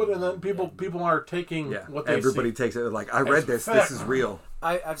opinion. But and then people are taking Yeah. what they Everybody see. takes it like I As read a this. fact. This is real.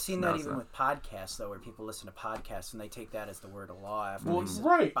 I've seen No, that it's even not. with podcasts, though, where people listen to podcasts and they take that as the word of law after Well, they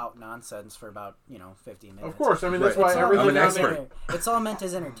right. spout nonsense for about 50 minutes. Of course. I mean, that's Right. why It's all everything I'm an meant as expert. it's all meant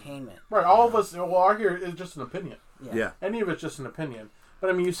as entertainment. Right. All of us, well, our here is just an opinion. Yeah. Any of it's just an opinion. But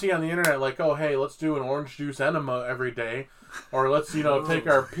I mean, you see on the internet, like, oh, hey, let's do an orange juice enema every day. Or let's, take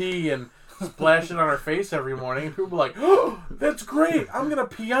our pee and splash it on our face every morning. And people are like, oh, that's great. I'm going to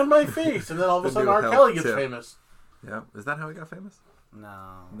pee on my face. And then all of a The sudden, new R. health Kelly gets tip. famous. Yeah. Is that how he got famous?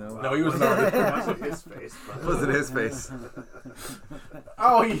 No. No, he was an artist. It wasn't his face. But It wasn't his face.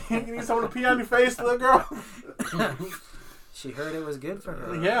 Oh, you need someone to pee on your face, little girl? She heard it was good for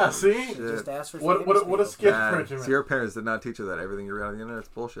her. Yeah, see? She just asked for What a people. sketch Bad. regimen. So your parents did not teach you that everything you read on the internet is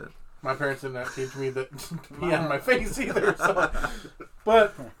bullshit. My parents did not teach me that to pee on my face either. So.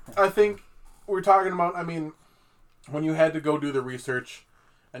 But I think we're talking about, I mean, when you had to go do the research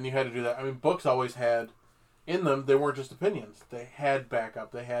and you had to do that, I mean, books always had in them, they weren't just opinions. They had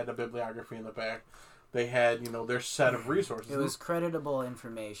backup. They had a bibliography in the back. They had, their set of resources. It was creditable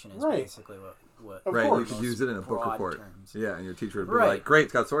information is Right. basically what Of Right, course. you could use it in a book broad report. terms. Yeah, and your teacher would be Right. like, "Great,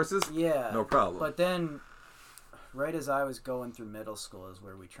 it's got sources." Yeah. No problem. But then, right as I was going through middle school is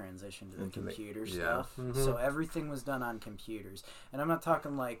where we transitioned to the Into the- computer yeah. stuff. Mhm. So everything was done on computers. And I'm not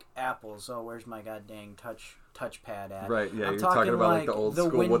talking like Apple's, oh, where's my goddamn touchpad at? Right, yeah, I'm you're talking about like the old school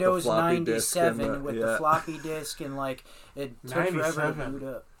with the Windows floppy disk and 97 with the floppy disk and like it took forever to 97. boot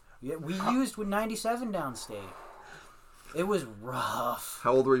up. Yeah, we used with 97 downstate. It was rough.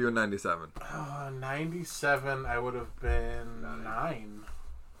 How old were you in '97? 97, I would have been 9.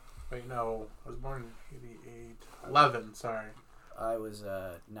 Wait, no. I was born in 88. 11, sorry. I was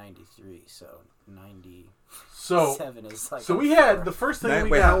 93, so 97 So, is like. so we had the first thing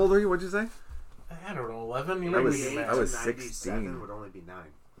we Wait, got. how old are you? What'd you say? I don't know, 11? You I made was- me get 88 mad. I was to 97 16. would only be 9.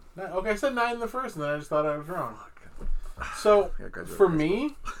 Okay, I said 9 in the first, and then I just thought I was wrong. So, Yeah, graduated for high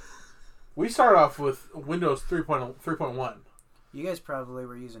me, we started off with Windows 3.1. You guys probably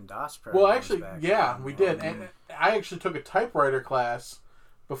were using DOS Well, programs actually, back yeah, then. we did. And I actually took a typewriter class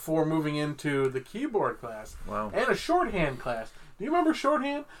before moving into the keyboard class. Wow. And a shorthand class. Do you remember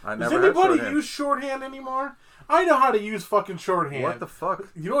shorthand? I Does never had anybody shorthand. use shorthand anymore? I know how to use fucking shorthand. What the fuck?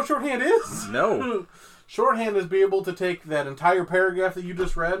 You know what shorthand is? No. Shorthand is be able to take that entire paragraph that you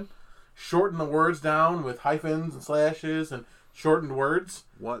just read, shorten the words down with hyphens and slashes and shortened words.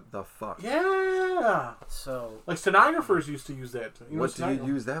 What the fuck? Yeah. So, Like stenographers used to use that. You know What do you stenographer-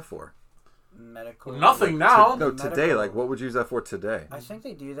 use that for? medical. Nothing now. No, Medical- today. Like, what would you use that for today? I think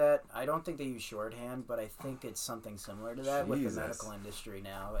they do that. I don't think they use shorthand, but I think it's something similar to that with Jesus. the medical industry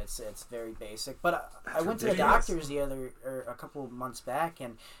now. It's very basic. But I went to the ridiculous. doctor's a couple months back,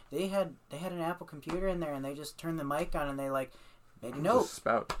 and they had an Apple computer in there, and they just turned the mic on, and they like made a note. Just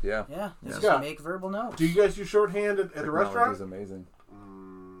spout. Yeah. Yeah, they just Yeah. make verbal notes. Do you guys use shorthand at the Technology restaurant? is amazing.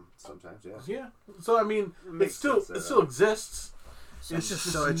 Sometimes, yeah. Yeah. So I mean, it makes still sense, exists. It's just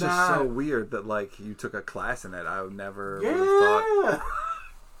just so not- weird that like you took a class in it. I would never would have thought. Yeah.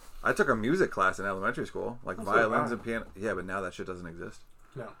 I took a music class in elementary school, like That's violins so and piano. Yeah, but now that shit doesn't exist.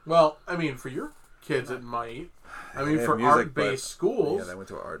 No. Well, I mean, for your kids, it might. I mean, They for have music, art-based but- schools, Yeah, they went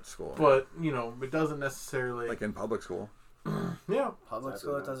to art school. but it doesn't necessarily. like in public school, yeah. Public Exactly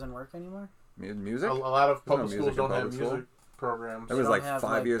school, it that. doesn't work anymore. music. A lot of There's no public music schools in don't have public school. music. programs. It was don't like have, 5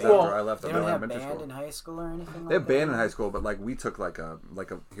 like, years band- after I left They don't have elementary band school. in high school or anything. They have like band that? in high school, but like we took like a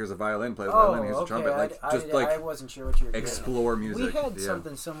here's a violin, play the Oh, violin, here's a okay. trumpet, like just I like wasn't sure what you were getting at. explore music. We had yeah.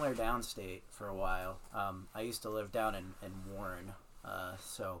 something similar downstate for a while. I used to live down in Warren,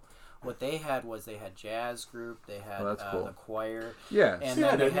 so what they had was they had jazz group, they had that's cool. the choir, Yeah, and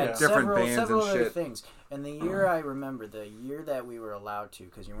Yeah, then they yeah. had Different several, bands several and other shit. things. And the year I remember, the year that we were allowed to,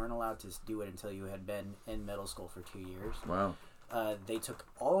 because you weren't allowed to do it until you had been in middle school for 2 years. Wow. They took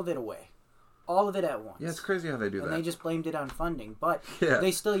all of it away, all of it at once. Yeah, it's crazy how they do and that. they just blamed it on funding, but Yeah.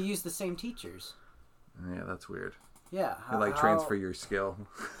 they still use the same teachers. Yeah, that's weird. Yeah, They like transfer your skill.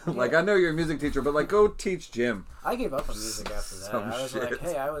 Yeah. Like I know you're a music teacher, but like go teach gym. I gave up on music after that. Some I was shit. like,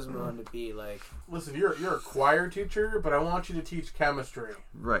 hey, I was willing to be like, Listen, you're a choir teacher, but I want you to teach chemistry.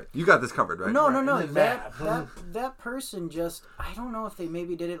 Right. You got this covered, right? no, Right, no. and then That person just, I don't know if they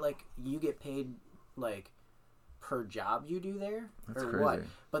maybe did it like you get paid like per job you do there That's or crazy. what.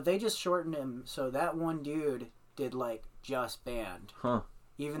 But they just shortened him so that one dude did like just band, Huh.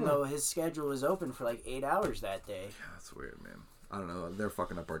 even though his schedule was open for like 8 hours that day. That's weird, man. I don't know. They're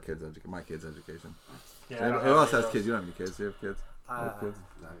fucking up our kids' my kids' education. Yeah, I don't Who have else any has of kids? those. You don't have any kids? Do you have kids? No kids?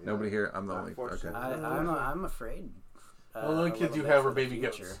 Not yet. Nobody here? I'm the only. Okay. Unfortunately. I'm afraid. The only a kids little you bit have for are the baby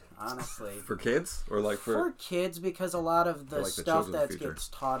future, goats. honestly. For kids? Or like For kids, because a lot of the like the stuff children's that future. gets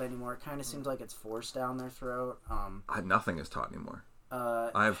taught anymore kind of seems like it's forced down their throat. Nothing is taught anymore. Uh,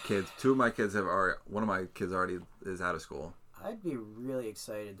 I have kids. Two of my kids have already. One of my kids already is out of school. I'd be really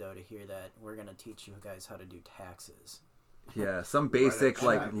excited though to hear that we're gonna teach you guys how to do taxes. Yeah, some basic check.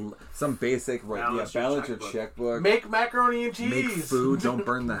 like some basic Balance your balance your checkbook. checkbook. Make macaroni and cheese. Make food. Don't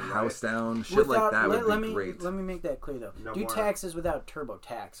burn the house down. Shit like that would be great. Let me make that clear though. No do more. taxes without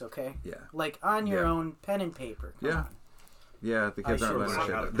TurboTax, okay? Yeah. Like on your Yeah. own pen and paper. Come Yeah. on. Yeah, the kids I aren't should learning learn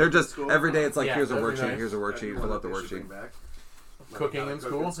shit. how to They're cook in just school. every day. It's like Yeah, here's a that'd be worksheet. nice. Here's a worksheet. Fill out the worksheet. Cooking in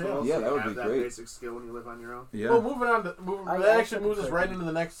school, Yeah, that would have be that great. basic skill when you live on your own. Yeah. Well, moving on to I that actually took moves us cooking. right into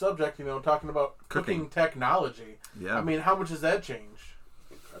the next subject. You know, talking about cooking technology. Yeah. I mean, how much has that changed?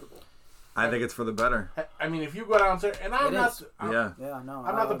 Incredible. I think it's for the better. I mean, if you go downstairs, and I'm It not, is. Yeah. Yeah, no.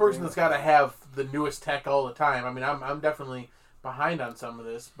 I'm not the person that's got to have the newest tech all the time. I mean, I'm definitely behind on some of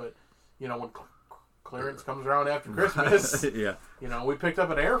this, but you know, when clearance comes around after Christmas, Yeah. you know, we picked up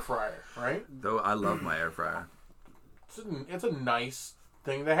an air fryer, right? Though I love my air fryer. It's a nice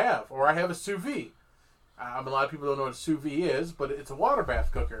thing to have. Or I have a sous vide. A lot of people don't know what a sous vide is, but it's a water bath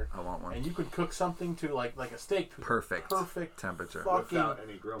cooker. I want one. And you could cook something to like a steak to Perfect fucking temperature. Without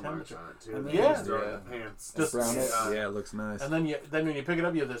any grill marks temperature. on it too. I mean, You yeah. just throw it in Yeah. the pants. Just Brown it. Yeah. Yeah, it looks nice. And then when you pick it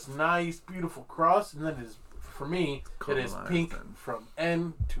up, you have this nice, beautiful crust, and then it is, for me, it is Caramelized pink and- from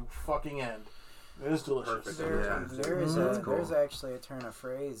end to fucking end. It is delicious. Perfect. There is That's cool. there's actually a turn of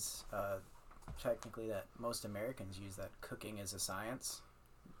phrase, technically, that most Americans use, that cooking is a science.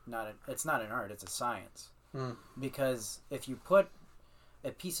 It's not an art, it's a science. Mm. Because if you put a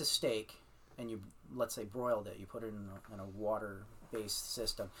piece of steak and you, let's say, broiled it, you put it in a water-based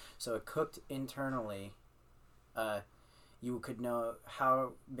system, so it cooked internally, you could know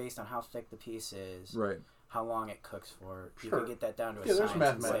how, based on how thick the piece is, Right. how long it cooks for. You Sure. could get that down to a Yeah, there's science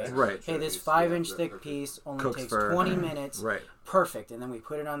and say, mathematics. Right. hey, this Sure. 5-inch Yeah, thick perfect. piece only Cooks takes for 20 minutes. Right. Perfect. And then we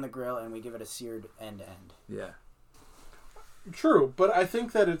put it on the grill and we give it a seared end to end. Yeah. True, but I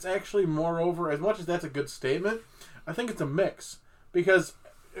think that it's actually, moreover, as much as that's a good statement, I think it's a mix. Because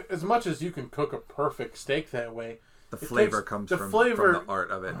as much as you can cook a perfect steak that way, The It flavor takes- comes the from flavor- the art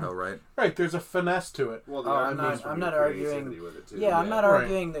of it, though, right? right, there's a finesse to it. Well, Oh, art I'm comes not- from I'm your not arguing- creativity with it, too. Yeah, I'm not Right.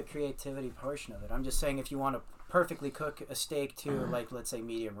 arguing the creativity portion of it. I'm just saying if you want to perfectly cook a steak to, like, let's say,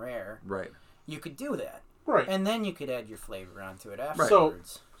 medium rare, Right. you could do that. Right. And then you could add your flavor onto it So-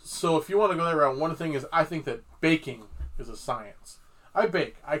 afterwards. So if you want to go that route, one thing is I think that baking is a science. I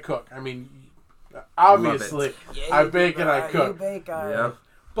bake, I cook. I mean, obviously, Yeah, I you bake do, and I You cook. bake, Yep.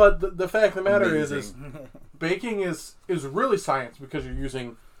 But the fact of the matter is Amazing. baking is really science because you're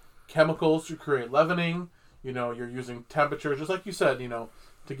using chemicals to create leavening. You know, you're using temperature, just like you said. You know,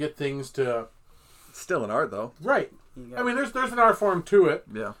 to get things to Still an art, though. right. You got- I mean, there's an art form to it,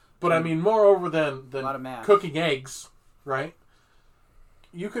 Yeah. but I mean, moreover than A lot of math. cooking eggs, right?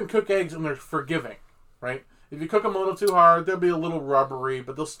 You can cook eggs and they're forgiving, right? If you cook them a little too hard, they'll be a little rubbery,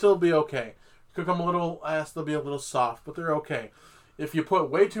 but they'll still be okay. Cook them a little less, they'll be a little soft, but they're okay. If you put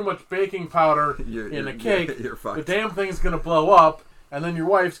way too much baking powder in a cake, you're fucked. the damn thing's going to blow up, and then your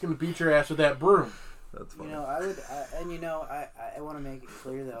wife's going to beat your ass with that broom. That's You funny. know, I want to make it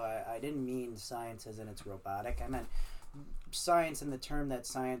clear, though, I didn't mean science as in it's robotic. I meant science in the term that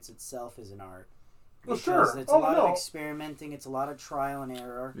science itself is an art. Well, Because sure. it's a lot of experimenting. It's a lot of trial and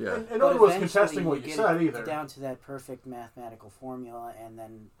error. Yeah. And nobody was contesting what you get said it either. down to that perfect mathematical formula, and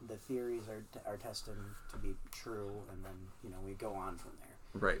then the theories are tested to be true, and then we go on from there.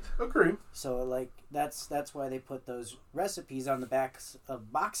 Right. Agreed. So that's why they put those recipes on the backs of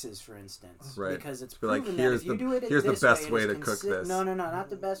boxes, for instance. Right. Because it's Be like, proven that here's if you the- do it here's the this best way, way it to is cook this. No, not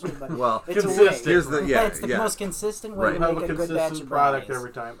the best way, but Well, it's consistent. a way. Here's the it's the yeah. most consistent way Right. to Have make a a good batch consistent of product brownies.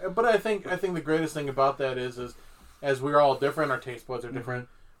 every time. But I think the greatest thing about that is as we're all different, our taste buds are different.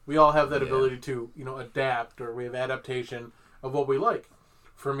 We all have that ability to adapt, or we have adaptation of what we like.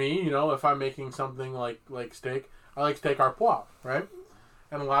 For me, if I'm making something like steak, I like steak arpois, right?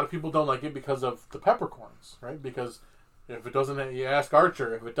 And a lot of people don't like it because of the peppercorns, right? Because if it doesn't have, you ask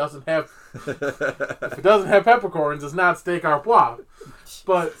Archer, if it doesn't have peppercorns, it's not steak arpois.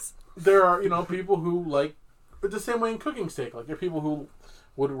 But there are people who like it's the same way in cooking steak. Like there are people who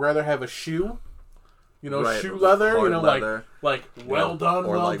would rather have a shoe, Right. shoe leather, Hard leather. like well done,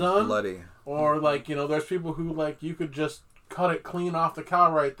 or well like done, bloody. or like there's people who like you could just cut it clean off the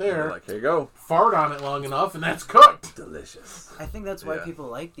cow right there, Like, here you go. fart on it long enough, and that's cooked. Delicious. I think that's why Yeah. people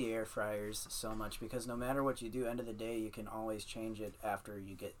like the air fryers so much, because no matter what you do, end of the day, you can always change it after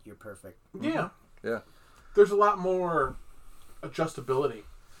you get your perfect. Yeah. Yeah. There's a lot more adjustability.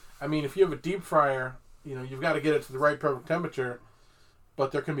 I mean, if you have a deep fryer, you've got to get it to the right perfect temperature,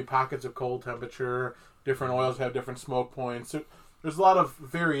 but there can be pockets of cold temperature. Different oils have different smoke points. There's a lot of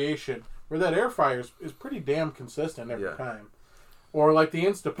variation, where that air fryer is pretty damn consistent every time. Or like the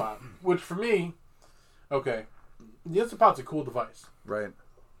Instapot, which for me, okay, the Instapot's a cool device. Right.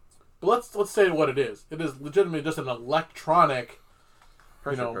 But let's say what it is. It is legitimately just an electronic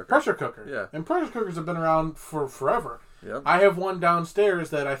pressure cooker. Yeah. And pressure cookers have been around for forever. Yep. I have one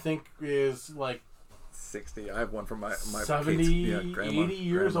downstairs that I think is like 60. I have one from my 70, 80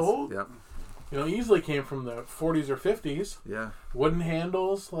 years old. Yep. Easily came from the 40s or 50s. Yeah. Wooden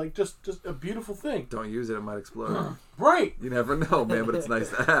handles, like just a beautiful thing. Don't use it; it might explode. Right. You never know, man. But it's nice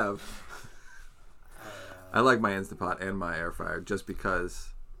to have. I like my Instapot and my air fryer just because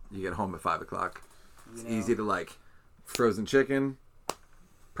you get home at 5 o'clock. It's easy to like frozen chicken,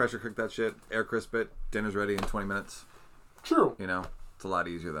 pressure cook that shit, air crisp it, dinner's ready in 20 minutes. True. It's a lot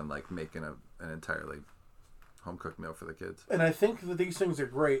easier than like making an entirely home cooked meal for the kids. And I think that these things are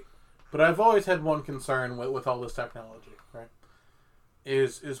great, but I've always had one concern with all this technology, right?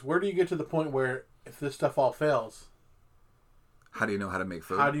 Is where do you get to the point where if this stuff all fails, How do you know how to make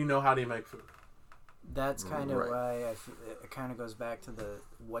food? how do you know how to make food? That's kind of Right. why it kind of goes back to the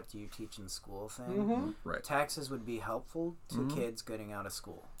what do you teach in school thing. Mm-hmm. Right. Taxes would be helpful to kids getting out of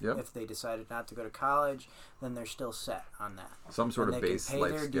school. Yep. If they decided not to go to college, then they're still set on that. Some sort And of they base can pay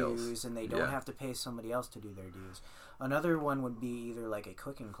life their skills. dues, and they don't have to pay somebody else to do their dues. Another one would be either like a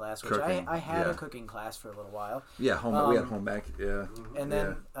cooking class, which Cooking, I had yeah. a cooking class for a little while. Yeah, we had home back. Yeah. And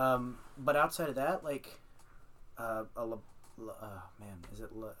then, but outside of that, like, is it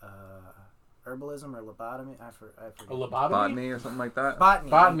herbalism or lobotomy? I forget. A lobotomy? Botany or something like that. Botany.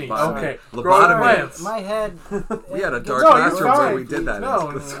 Botany. Botany. Okay. Lobotomy. Growing plants. My head. We had a dark No, you're classroom where fine. we did that.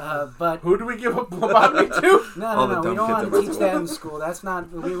 No, But who do we give up lobotomy to? All the no, we dumb don't kids want in to my teach school. that in school. That's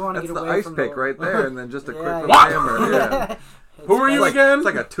not. We want to That's get the away ice from pick the, right there, and then just a quick Yeah, little yeah. hammer. Yeah. Who are you It's like, again? it's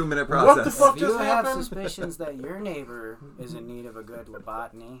like a 2-minute What the process. fuck If you just have happened? suspicions that your neighbor is in need of a good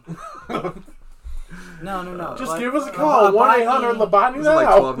lobotomy, no. Just but give us a a call. botany- 1-800-LOBOTOMY Is it like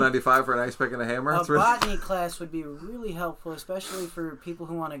now. $12.95 for an ice pick and a hammer? A It's really- botany class would be really helpful, especially for people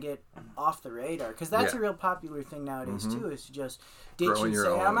who want to get off the radar, because that's Yeah. a real popular thing nowadays too. Is to just ditch Growing and your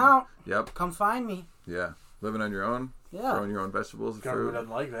say, own. "I'm out. Yep. Come find me." Yeah. Living on your own. Yeah. Growing your own vegetables and Government fruit.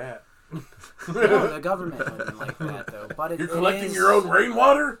 doesn't like that. No, the government wouldn't like that though. But You're it collecting is- your own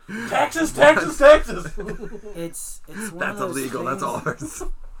rainwater? Taxes. It's one That's of those illegal. things, That's ours.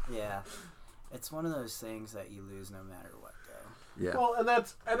 Yeah, it's one of those things that you lose no matter what, though. Yeah. Well, and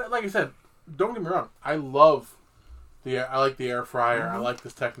like I said, don't get me wrong. I like the air fryer. I like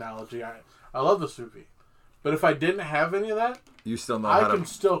this technology. I love the sous vide. But if I didn't have any of that, You still know I how can to.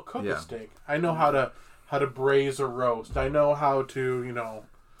 still cook Yeah. a steak. I know how to braise or roast. I know how to,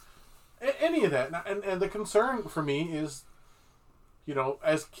 any of that. And the concern for me is,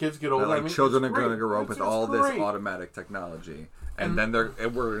 as kids get older, Like children are going to grow up It's with all this great. automatic technology, and then we're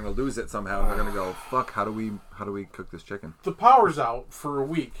going to lose it somehow. And they're going to go, "Fuck! How do we cook this chicken?" The power's out for a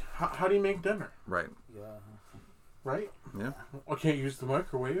week. How do you make dinner? Right. Yeah. Right? Yeah. I can't use the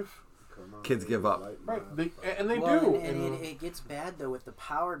microwave. Kids give up. Right. They do. And it gets bad though with the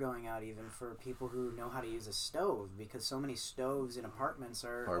power going out, even for people who know how to use a stove, because so many stoves in apartments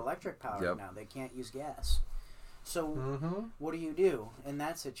are electric powered Yep. now. They can't use gas. So Mm-hmm. what do you do in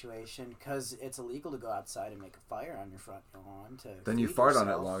that situation? Because it's illegal to go outside and make a fire on your front lawn. Then you feed fart on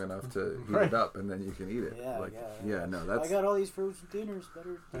it yourself. long enough to heat Right. it up, and then you can eat it. Yeah, like, yeah. no, I that's got all these frozen dinners.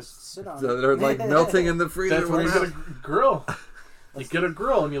 Better just sit on so it. they're like melting in the freezer. That's when you get a grill. You get a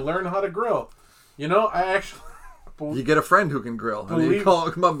grill and you learn how to grill. You know, I actually... You get a friend who can grill, and then you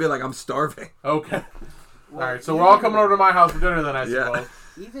come up and be like, "I'm starving." Okay. Well, All right, so we're all coming over to my house for dinner then, I Yeah.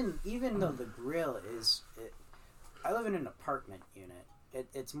 suppose. Even though the grill is... I live in an apartment unit.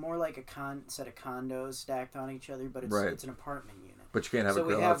 It's more like a set of condos stacked on each other, but it's an apartment unit. But you can't have a So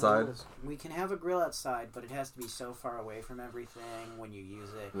grill outside. We can have a grill outside, but it has to be so far away from everything when you use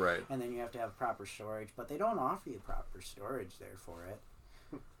it. Right. And then you have to have proper storage, but they don't offer you proper storage there for it.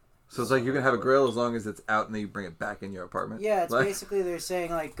 So it's like you can have a grill as long as it's out, and then you bring it back in your apartment. Yeah, it's like, basically they're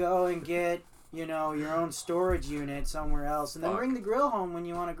saying like go and get your own storage unit somewhere else, and then bring the grill home when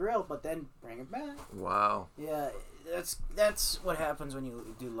you want to grill, but then bring it back. Wow. Yeah, that's what happens when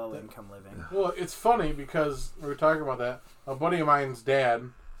you do low income living. Well, it's funny because we were talking about that. A buddy of mine's dad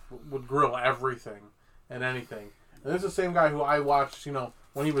would grill everything and anything. And this is the same guy who I watched,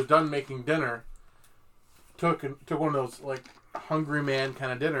 when he was done making dinner, took one of those like hungry man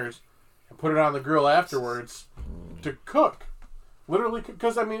kind of dinners and put it on the grill afterwards to cook. Literally,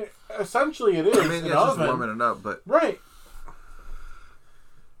 because essentially it is I mean, an it's oven. just warming it up, but Right.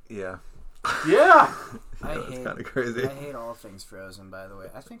 yeah. Yeah. That's kind of crazy. I hate all things frozen, by the way.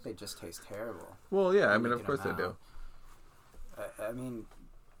 I think they just taste terrible. Well, yeah, I mean, Making of course they them do. out. I mean,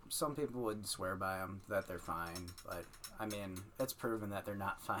 some people would swear by them that they're fine, but I mean, it's proven that they're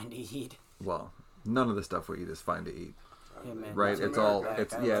not fine to eat. Well, none of the stuff we eat is fine to eat. Yeah, man, Right? that's It's all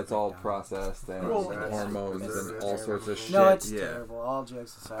America. it's all processed and Well, hormones it's and all sorts of shit. No, it's yeah. terrible. All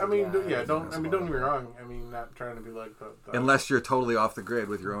jokes aside. Don't get me horrible. wrong. Not trying to be like the Unless you're totally off the grid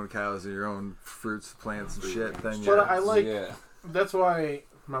with your own cows and your own fruits, plants, and shit, then But yeah. I like. Yeah. That's why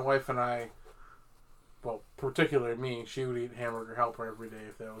my wife and I, well, particularly me, she would eat hamburger helper every day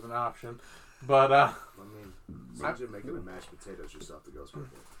if that was an option. But you're making the mashed potatoes yourself that goes with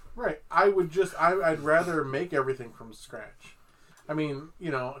it. right, I'd rather make everything from scratch.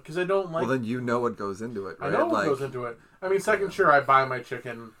 Because I don't like. Well, then you know what goes into it, right? I know what goes into it. Second, sure, I buy my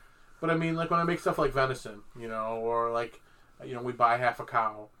chicken, but like when I make stuff like venison, or like, we buy half a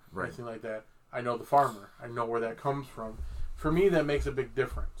cow, Right. anything like that. I know the farmer. I know where that comes from. For me, that makes a big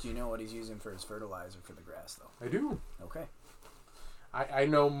difference. Do you know what he's using for his fertilizer for the grass, though? I do. Okay. I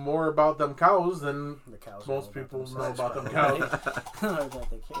know more about them cows than The cows most know people themselves, know about them probably. cows. Or that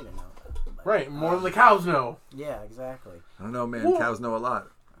they care to know about them, but, Right, more than the cows know. Yeah, exactly. I don't know, man. Well- Cows know a lot.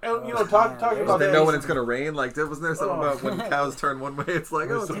 And yeah, talking there's- about They that. know when it's going to rain. Like, wasn't there something Oh. about when cows turn one way? It's like,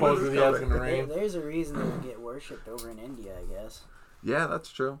 oh, Supposedly, yeah, it's going to rain. There's a reason they would get worshipped over in India, I guess. Yeah,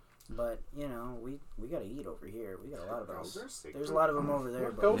 that's true. But we gotta eat over here. We got a lot of Cows those. are sick. There's a lot of them over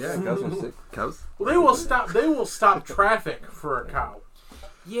there. But Goats? Yeah, cows are sick. Cows? Well, they will stop traffic for a cow.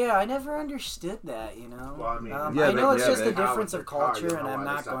 yeah, I never understood that. Well, I mean, Yeah, I know it's just they- a difference of Car, culture, and why I'm they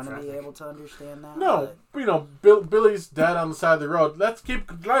not stop going to be traffic. able to understand that. No, but- Billy's dead on the side of the road. Let's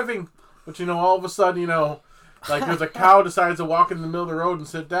keep driving. But all of a sudden, like there's a cow decides to walk in the middle of the road and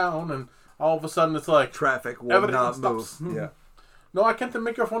sit down, and all of a sudden it's like, Traffic will Everything not stops. move. Yeah. no, I can't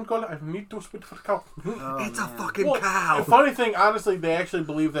make a phone call. I need to speak for the cow. Oh, It's a man. fucking Well, cow. the funny thing, honestly, they actually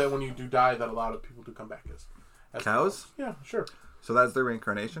believe that when you do die, that a lot of people do come back as Cows? Yeah, sure, So that's their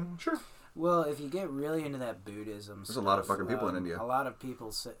reincarnation? sure. Well, if you get really into that Buddhism, There's a lot of fucking people in India. A lot of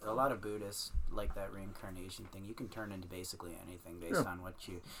Buddhists like that reincarnation thing. You can turn into basically anything based on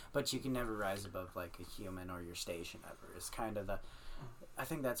but you can never rise above like a human or your station ever. It's kind of I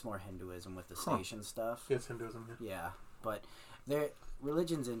think that's more Hinduism with the station stuff. It's Hinduism. Yeah. Yeah, but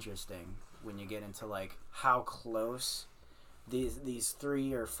religion's interesting when you get into like how close these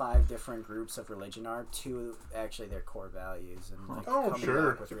 3 or 5 different groups of religion are to actually their core values and like Oh, coming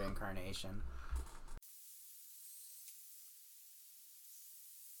sure. back with reincarnation.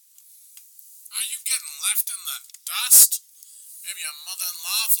 Are you getting left in the dust? Maybe your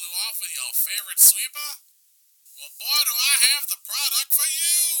mother-in-law flew off with your favorite sweeper? Well, boy, do I have the product for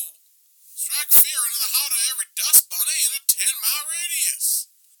you! Strike fear into the heart of every dust bunny in a 10-mile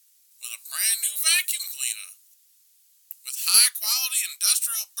radius. With a brand new vacuum cleaner. With high-quality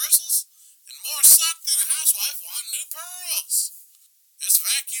industrial bristles and more suck than a housewife wanting new pearls. This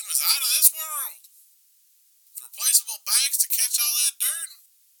vacuum is out of this world. With replaceable bags to catch all that dirt,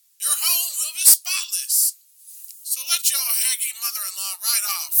 your home will be spotless. So let your haggy mother-in-law ride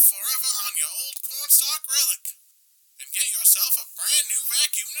off forever on your old cornstalk relic. And get yourself a brand new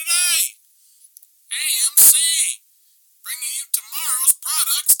vacuum today. AMC, bringing you tomorrow's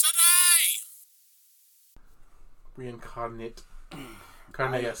products today. reincarnate.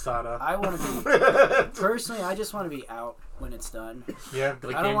 Carne asada. I want to be personally. I just want to be out when it's done. Yeah,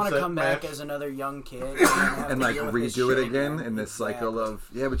 like I don't want to come back match. as another young kid And like redo it again in this cycle of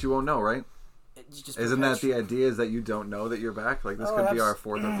but you won't know, right? Isn't that the idea? Is that you don't know that you're back? Like this could be our 4th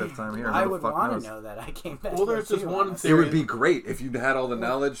or 5th time here. I would want to know that I came back. Well, there's this one It theory. would be great if you had all the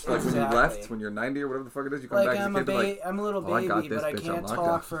knowledge, like when you left, when you're 90 or whatever the fuck it is. You come back as a kid, I'm a little "Oh, I got baby, this but I bitch can't on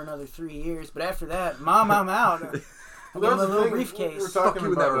talk lockdown." for another 3 years. But after that, Mom, I'm out. Well, I'm that's a the little thing. briefcase. We're Fuck talking you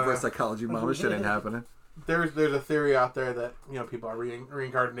with that about, reverse psychology, mom. This shit ain't happening. There's a theory out there that people are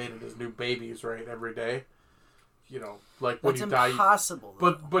reincarnated as new babies, right, every day. Like when That's you die. impossible.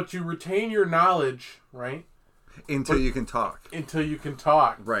 But you retain your knowledge, right? Until you can talk. Until you can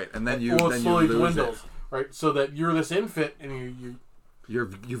talk. Right, and then It slowly lose dwindles, it. right? So that you're this infant and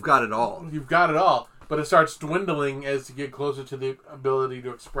You've got it all. you've got it all, but it starts dwindling as you get closer to the ability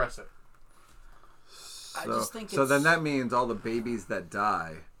to express it. I just think so it's... then that means all the babies that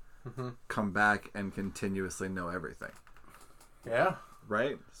die come back and continuously know everything. Yeah.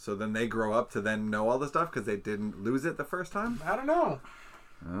 Right? So then they grow up to then know all the stuff because they didn't lose it the first time? I don't know.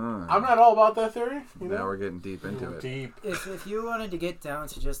 Oh. I'm not all about that theory. Now we're getting deep into it. Deep. If you wanted to get down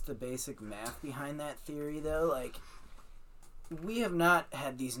to just the basic math behind that theory, though, like, we have not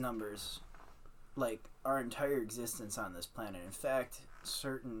had these numbers, like, our entire existence on this planet. In fact,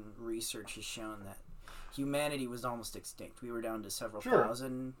 certain research has shown that humanity was almost extinct. We were down to several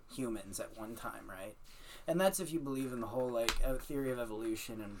thousand humans at one time, right? And that's if you believe in the whole, like, theory of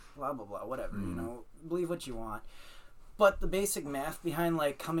evolution and blah, blah, blah, whatever, believe what you want. But the basic math behind,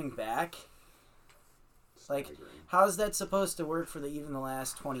 like, coming back, like, how's that supposed to work for even the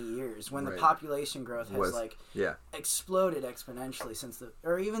last 20 years when the population growth has, exploded exponentially since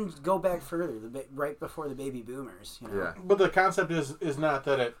or even go back further, right before the baby boomers, Yeah. But the concept is not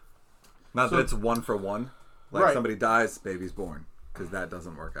that it... Not that it's 1 for 1. Like somebody dies, baby's born. Because that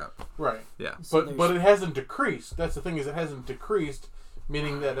doesn't work out. Right. Yeah. But it hasn't decreased. That's the thing, is it hasn't decreased,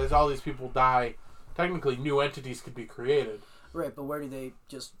 meaning that as all these people die, technically new entities could be created. Right, but where do they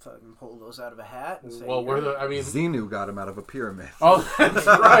just fucking pull those out of a hat and say... Well, Xenu got him out of a pyramid. Oh, that's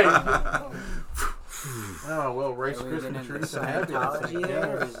right. Oh, well, Rice Are we Krispie getting treats into and happiness. Scientology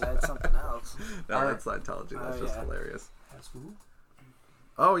there, or is that something else? No, that's Scientology. That's just hilarious. That's cool.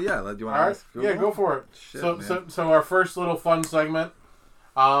 Oh, yeah. Do you want All to right. ask Google? Yeah, go for it. Shit, So our first little fun segment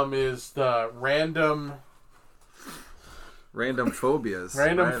is the random phobias.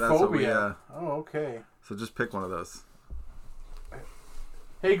 Random right? That's what phobia. Oh, okay. So just pick one of those.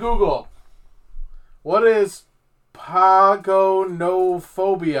 Hey, Google. What is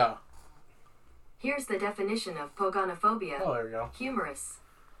pogonophobia? Here's the definition of pogonophobia. Oh, there we go. Humorous.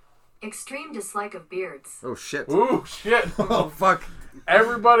 Extreme dislike of beards. Oh, shit. Ooh, shit. Oh, fuck.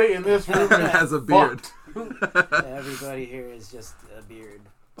 Everybody in this room has a beard. Everybody here is just a beard.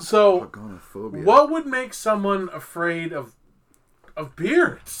 So, Pogonophobia. what would make someone afraid of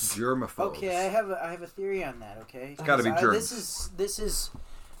beards? Germaphobes. Okay, I have a theory on that. Okay, It's gotta be germs. This is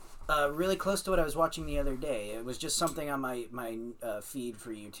really close to what I was watching the other day. It was just something on my feed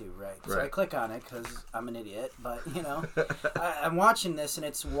for YouTube, right? So I click on it because I'm an idiot. But I'm watching this, and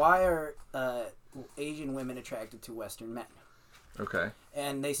it's why are Asian women attracted to Western men? Okay.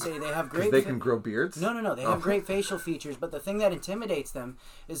 And they say they have great... They can grow beards? No. They have great facial features, but the thing that intimidates them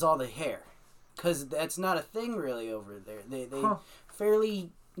is all the hair. Because that's not a thing really over there. They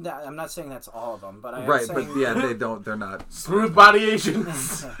fairly... I'm not saying that's all of them, but I am saying... but yeah, they don't... They're not... Smooth body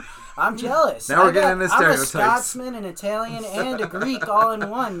Asians. I'm jealous. Now we're getting into stereotypes. I'm a Scotsman, an Italian, and a Greek all in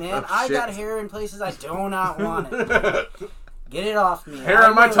one, man. I got hair in places I do not want it. Get it off me. Hair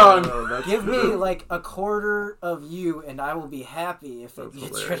on my tongue. Give me like a quarter of you, and I will be happy if it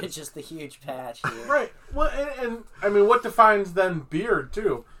gets rid of just the huge patch here. Right. Well, and I mean, what defines then beard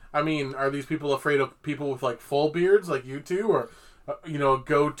too? I mean, are these people afraid of people with like full beards, like you two, or a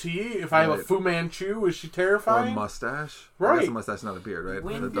goatee? If I have a Fu Manchu, is she terrifying? Or a mustache. Right. I guess a mustache is not a beard, right?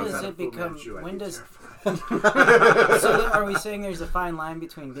 When does it become? When does? So So are we saying there's a fine line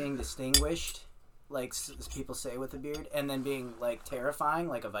between being distinguished, like people say with a beard, and then being like terrifying,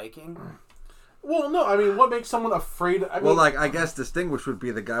 like a Viking? Well, no. I mean, what makes someone afraid? I guess distinguished would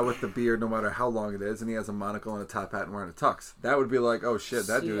be the guy with the beard, no matter how long it is, and he has a monocle and a top hat and wearing a tux. That would be like, oh shit,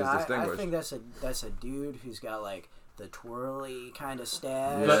 that dude is distinguished. I think that's a dude who's got like the twirly kind of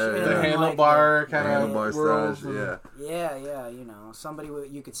stash, the handlebar kind of handlebar stash, yeah. Yeah, somebody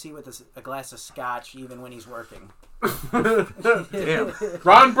you could see with a glass of scotch even when he's working. Damn.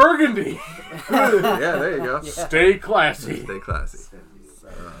 Ron Burgundy. Yeah, there you go. Yeah. Stay classy. Stay classy.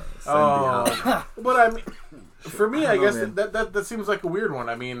 But I mean, for me, I guess that seems like a weird one.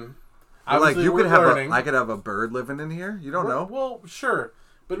 I mean, Like obviously you we're could have learning. I could have a bird living in here. You don't know. Well, sure,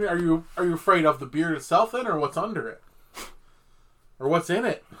 but are you afraid of the beard itself then, or what's under it, or what's in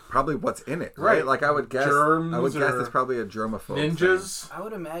it? Probably what's in it, right? Right. Like I would guess. Germs I would guess or it's probably a germaphobe. thing. Ninjas. I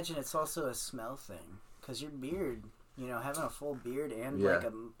would imagine it's also a smell thing because your beard, having a full beard and Yeah. like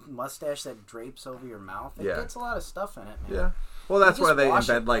a mustache that drapes over your mouth, it Yeah. gets a lot of stuff in it, man. Yeah. Well, that's You why just they wash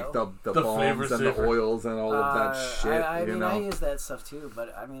invent it, like though. the The balms flavor and the saver. oils and all of that shit. I mean, you know. I use that stuff too,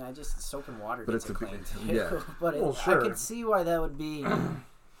 but I mean, I just soap and water But gets it's it a clean big- too. yeah. But Well, I sure. could see why that would be.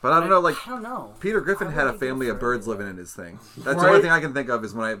 But I don't know. Like I don't know. Peter Griffin How had would a he go family of for birds it? living in his thing. That's the Right. only thing I can think of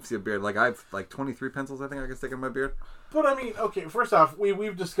is when I see a beard. Like I have like 23 pencils. I think I can stick in my beard. But I mean, okay. First off,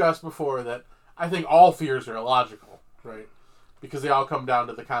 we've discussed before that I think all fears are illogical, right? Because they all come down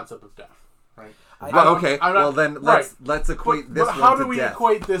to the concept of death, right? But okay, I'm not- well then let's equate But this how one do to we death.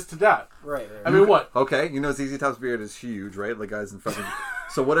 equate this to death? Right. I mean, what? Okay, you know ZZ Top's beard is huge, right? Like guys in fucking.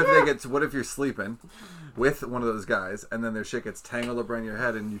 So what if what if you're sleeping with one of those guys and then their shit gets tangled around your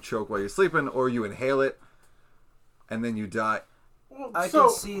head and you choke while you're sleeping, or you inhale it and then you die? Well, I so,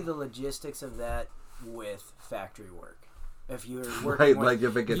 can see the logistics of that with factory work. If you're working Right, with like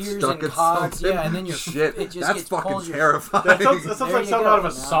if it gets gears stuck and at cogs, something. yeah, and then shit, it just that's gets fucking pulls your- terrifying. that sounds There like you something go. out of a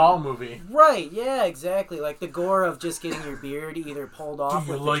No. Saw movie. Right, yeah, exactly. Like the gore of just getting your beard either pulled off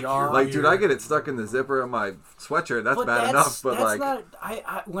you with like the jaw. your- Like, dude, I get it stuck in the zipper of my sweatshirt. That's bad enough, but that's like,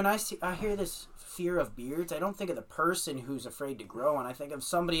 not. When I hear this fear of beards, I don't think of the person who's afraid to grow, and I think of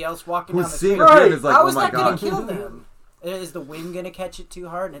somebody else walking who's down the seeing street. a beard Right. is like, How oh is my that going god. to kill them? Is the wind going to catch it too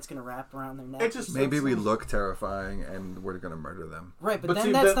hard and it's going to wrap around their neck? It just Maybe we it's- look terrifying and we're gonna murder them. right, but But then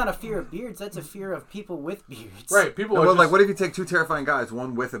see, that's that- not a fear of beards. That's a fear of people with beards. Right, people No, are well, just, like, what if you take two terrifying guys,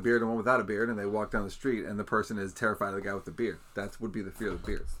 one with a beard and one without a beard, and they walk down the street, and the person is terrified of the guy with the beard? That would be the fear of the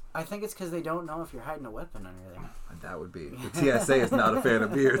beards. I think it's because they don't know if you're hiding a weapon under there. And that would be the TSA is not a fan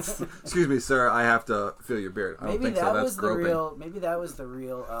of beards. Excuse me, sir. I have to feel your beard. I don't Maybe think that so. That's was the groping. real. Maybe that was the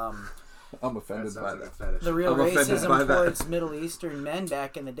real. I'm offended That by sounds like a that. fetish. The real I'm offended by racism that. towards Middle Eastern men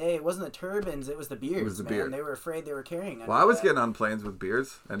back in the day. It wasn't the turbans; it was the beards. was the man. beard. They were afraid they were carrying. Well, I was that. getting on planes with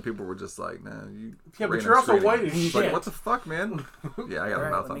beards, and people were just like, "Nah, you." Yeah, but random you're also screening." white as It's Like, shit. what the fuck, man? Yeah, I got a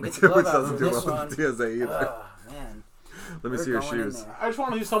Alright, mouth let on me me get the too, glove which out doesn't for do this well with one. TSA either. Oh man. Let me We're see your going in shoes. there. I just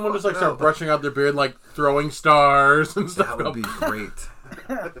want to see someone just like no. start brushing out their beard, like throwing stars and stuff. That would be great.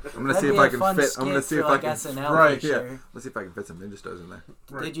 I'm gonna That'd see if be I a can fun fit. I'm gonna skit see for, if I like, can. SNL Right, for Yeah. sure. Let's see if I can fit some ninja stars in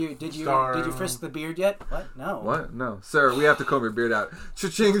there. Did you Star. frisk the beard yet? What? No. What? No, sir. We have to comb your beard out.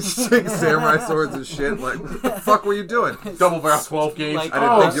 Cha-ching, cha-ching, samurai swords and shit. Like, what the fuck were you doing? Double barrel 12 gauge. Like, I didn't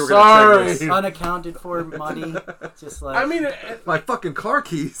oh, think you were gonna sorry. say Unaccounted for money. Just like I mean, My fucking car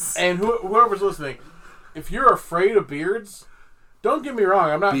keys. and whoever's listening, if you're afraid of beards, don't get me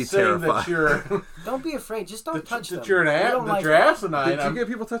wrong. I'm not Be saying terrified. that you're don't be afraid. Just don't touch them. that you're an You ass, don't that like you're it. asinine. Did you I'm- get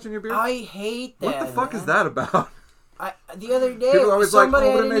people touching your beard? I hate that. What the fuck is man. that about? The other day, People are always like, somebody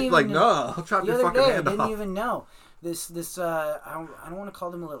oh, I what a didn't nice, even like, no, I'll chop The your other fucking day, I hand didn't off. even know. This I don't want to call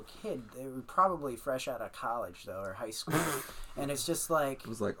them a little kid. They were probably fresh out of college though, or high school, and it's just like, It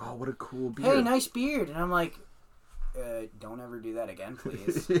was like, oh, what a cool beard. hey, nice beard, and I'm like, don't ever do that again,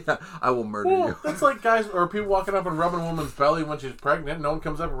 please. Yeah, I will murder Well, you. that's like guys or people walking up and rubbing a woman's belly when she's pregnant. No one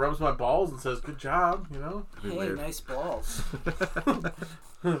comes up and rubs my balls and says, "Good job," you know. Be Hey, weird. nice balls.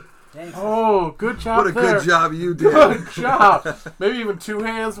 Thanks. Oh, good job What a there. good job you did. Good job. Maybe even two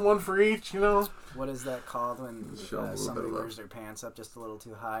hands, one for each. You know. What is that called when Show 'em a little somebody bit of wears their pants up just a little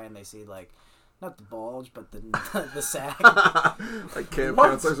too high and they see like, not the bulge, but the the sack? Like camp What?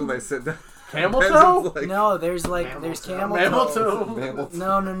 counselors when they sit down. Camel Peasants, toe? like, No, there's camel Mammal toe. toe. mammal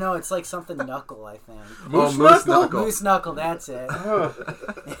toe. No, it's like something knuckle, I think. Moose moose knuckle? knuckle. Moose knuckle, that's it.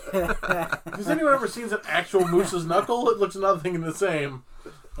 Has anyone ever seen an actual moose's knuckle? It looks nothing the same.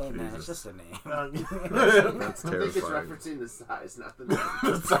 Hey man, it's just a name. That's I think it's terrifying. referencing the size, not the name.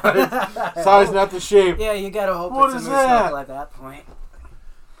 The size, not the shape. Yeah, you gotta hope What it's a is moose that? knuckle at that point.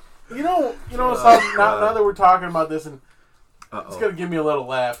 You know. Oh, So now that we're talking about this, and it's Uh-oh. gonna give me a little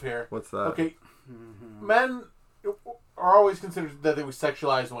laugh here. What's that? Okay, men are always considered that they would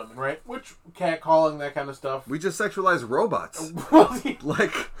sexualize women, right? Which catcalling, that kind of stuff. We just sexualize robots. Well,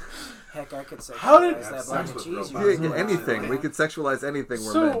 Like, Heck, I could say How did- that block of Sex cheese with you robots. yeah, want. anything. We could sexualize anything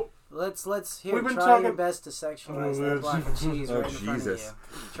we're men. so Let's here. We've been Try talking- your best to sexualize Oh, that block of cheese Oh, right in front of Jesus.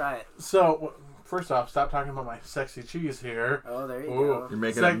 you. Try it. so first off, stop talking about my sexy cheese here. Oh, there you Ooh. go. You're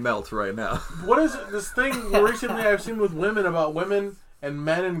making It's like- it melt right now. What is it, this thing recently I've seen with women about women and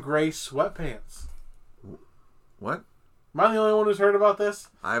men in gray sweatpants? What? Am I the only one who's heard about this?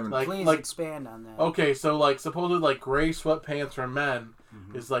 I haven't. Like- Please expand on that. Okay, so like supposedly like gray sweatpants for men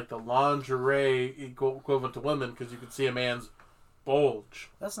is like the lingerie equivalent to women because you can see a man's bulge.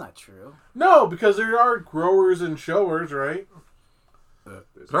 That's not true. No, because there are growers and showers, right? But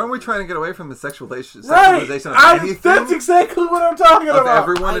aren't we trying to get away from the sexualization Right! of anything? That's exactly what I'm talking Of about.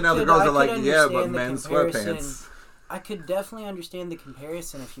 everyone, and now the girls are like, yeah, but understand the men's comparison. sweatpants. I could definitely understand the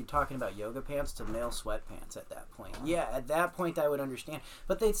comparison if you're talking about yoga pants to male sweatpants at that point. Yeah, at that point I would understand.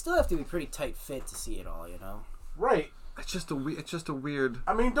 But they'd still have to be pretty tight fit to see it all, you know? Right. It's just a weird.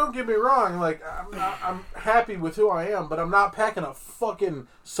 I mean, don't get me wrong. Like, I'm happy with who I am, but I'm not packing a fucking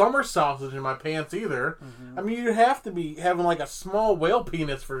summer sausage in my pants either. Mm-hmm. I mean, you have to be having like a small whale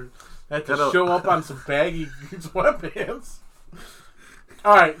penis for that to show up on some baggy sweatpants.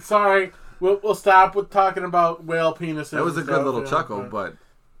 All right, sorry. We'll stop with talking about whale penises. That was a good little chuckle, but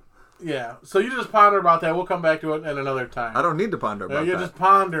yeah. So you just ponder about that. We'll come back to it at another time. I don't need to ponder about You that. just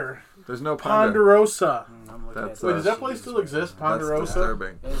ponder. There's no ponder. Ponderosa. That's, Wait, does that place still exist? Ponderosa? That's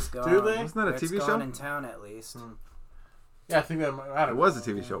disturbing. It's gone. Do they? Wasn't that a TV It's show? gone in town at least. Yeah, I think that I don't It was a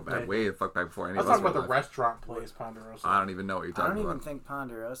know. TV show way the fuck back before any Let's of us talk about were the alive. restaurant place, Ponderosa. I don't even know what you're I don't talking even about. think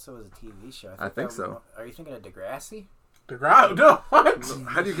Ponderosa was a TV show. I think so. Are you thinking of Degrassi? No, what?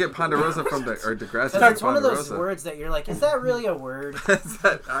 How do you get Ponderosa from or Degrassi? Because it's one of those Ponderosa? words that you're like, is that really a word? I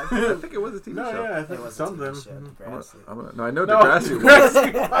think it was a TV No, show. yeah, I It think was something. a TV show, Degrassi. No, I know No, Degrassi.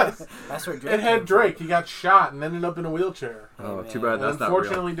 Degrassi was. That's where Drake It had came Drake. He got shot and ended up in a wheelchair. Oh, Hey, too man. bad that's not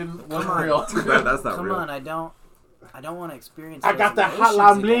Unfortunately, real. wasn't real. Too bad that's not Come real. on, I don't want to experience. I got the those emotions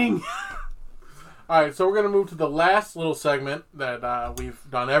hotline again. bling. All right, so we're gonna move to the last little segment that we've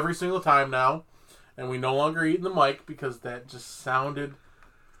done every single time now, and we no longer eat in the mic because that just sounded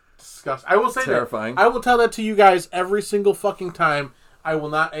disgusting. I will say Terrifying. that I will tell that to you guys every single fucking time. I will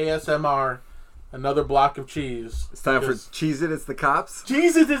not ASMR another block of cheese. It's time for because- Cheez It, it's the cops.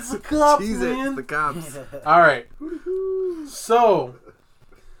 Jesus, it's the cops, Cheez It, man. it's the cops. All right, so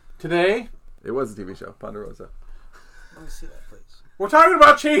today It was a TV show, Ponderosa. Let me see that, please. we're talking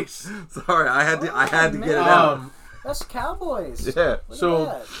about cheese. Sorry, I had to get it out. That's Cowboys. Yeah. Look So-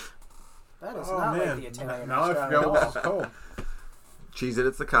 at that. That is Oh not like man, the Italian now I restaurant forgot at what all. this is called. Cheez It,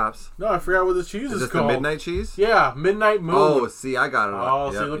 it's the cops. No, I forgot what the cheese Is is this called. the midnight cheese? Yeah, Midnight Moon. Oh, see, I got it.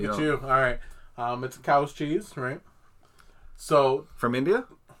 Oh, Yep, see, look you at know. you. All right. It's cow's cheese, right? So, From India?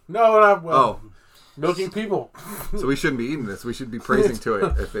 no, not well. Oh, Milking people. so we shouldn't be eating this. We should be praising to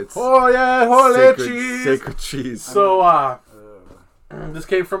it if it's Oh, yeah, holy cheese. sacred cheese. So, this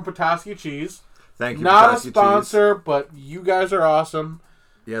came from Petoskey Cheese. Thank you, Not a Petoskey sponsor, but you guys are awesome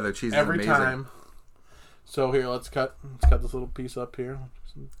Cheese. Yeah, their cheese is every amazing. time. So, here, let's cut this little piece up here.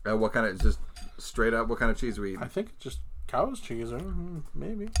 What kind of, just straight up, what kind of cheese we eat? I think it's just cow's cheese, or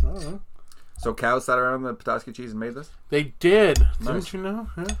maybe. I don't know. So cows sat around the Petoskey cheese and made this? They did. Nice. Didn't you know?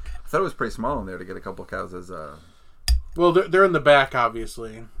 Yeah. I thought it was pretty small in there to get a couple cows as Well, they're in the back,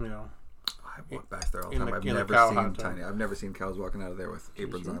 obviously. You know. I walk past there all the In time. the- I've in the never cow seen hot tub. tiny. I've never seen cows walking out of there with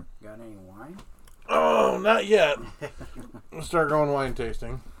aprons on. Got any wine? Oh, not yet. We'll start going wine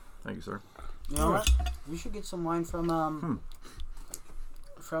tasting. Thank you, sir. You know what? We should get some wine from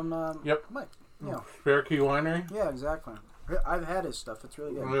Yep. Mike. You know. Fair Key Winery. Yeah, exactly. I've had his stuff. It's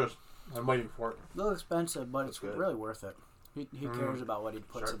really good. It is. I'm waiting for it. A little expensive, but it's good. really worth it. He cares about what he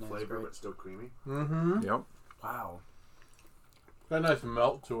puts Sharp in it. It's flavor, great. but still creamy. Mm-hmm. Yep. Wow. Got a nice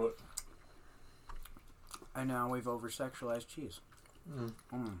melt to it. And now we've over-sexualized cheese.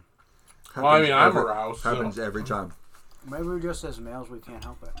 Well, I mean, I'm aroused. Happens So. every time. Maybe we're just as males, we can't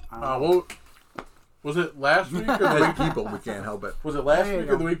help it. I don't know. Well, was it last week or the As week? people, we can't help it. Was it last There you week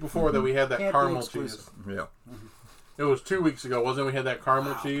or go. the week before that we had that Can't be caramel exclusive. cheese? Yeah. It was 2 weeks ago, wasn't it? We had that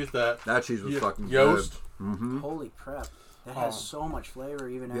caramel cheese that That cheese was fucking Yoast. good. Mm-hmm. Holy crap. That has so much flavor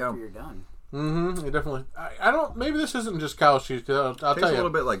even Yeah. after you're done. Mm-hmm. It definitely. I don't. Maybe this isn't just cow's cheese. 'Cause I'll Tastes tell a you,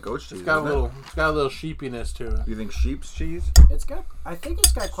 little bit like goat cheese. it's got a doesn't little. It's got a little sheepiness to it. it? You think sheep's cheese? I think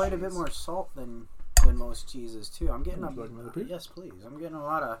it's got quite a bit more salt than most cheeses too. I'm getting Would you like another piece? yes, please. I'm getting a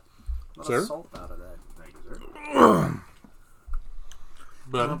lot of Sir? salt out of that. Thank you, sir.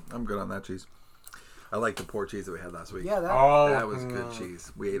 But I'm good on that cheese. I like the poor cheese that we had last week. Yeah, that. That was good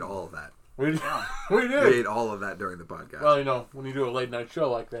cheese. We ate all of that. we we We did. ate all of that during the podcast. Well, you know, when you do a late night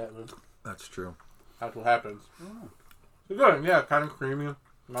show like that, That's true. that's what happens. So good, yeah, kind of creamy.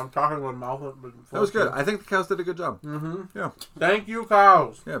 And I'm talking with mouth. But That was good. I think the cows did a good job. Mm-hmm. Yeah. Thank you,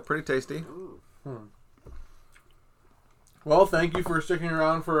 cows. Yeah, pretty tasty. Well, thank you for sticking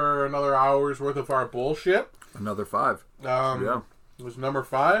around for another hour's worth of our bullshit. Another 5. It was number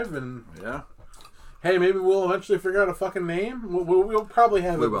 5, and Yeah. hey, maybe we'll eventually figure out a fucking name. We'll probably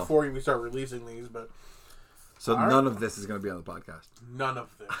have We it will. before we start releasing these, but So All none of this is going to be on the podcast. none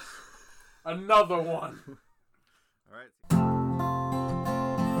of this. Another one. All right.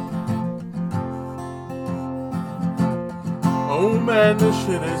 Oh man, this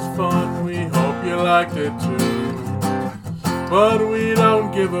shit is fun. We hope you liked it too. But we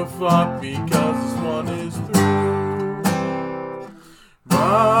don't give a fuck because this one is through.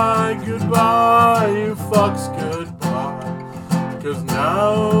 Bye, goodbye, you fucks, goodbye. 'Cause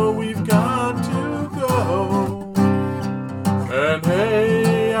now we've got to go. And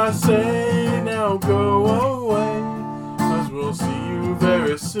hey, I say now go away. 'Cause we'll see you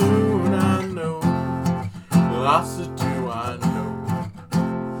very soon, I know. Lots to do, I know.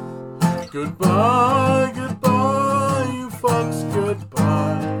 Goodbye, goodbye, you fucks,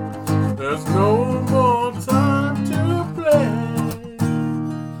 goodbye. There's no more time to play.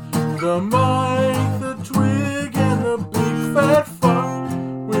 The mic, the twig, and the big fat fuck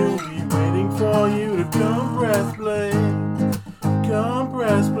will be waiting for you to come press play. Come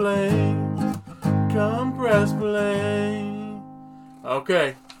press play. Come press play.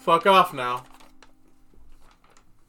 Okay, fuck off now.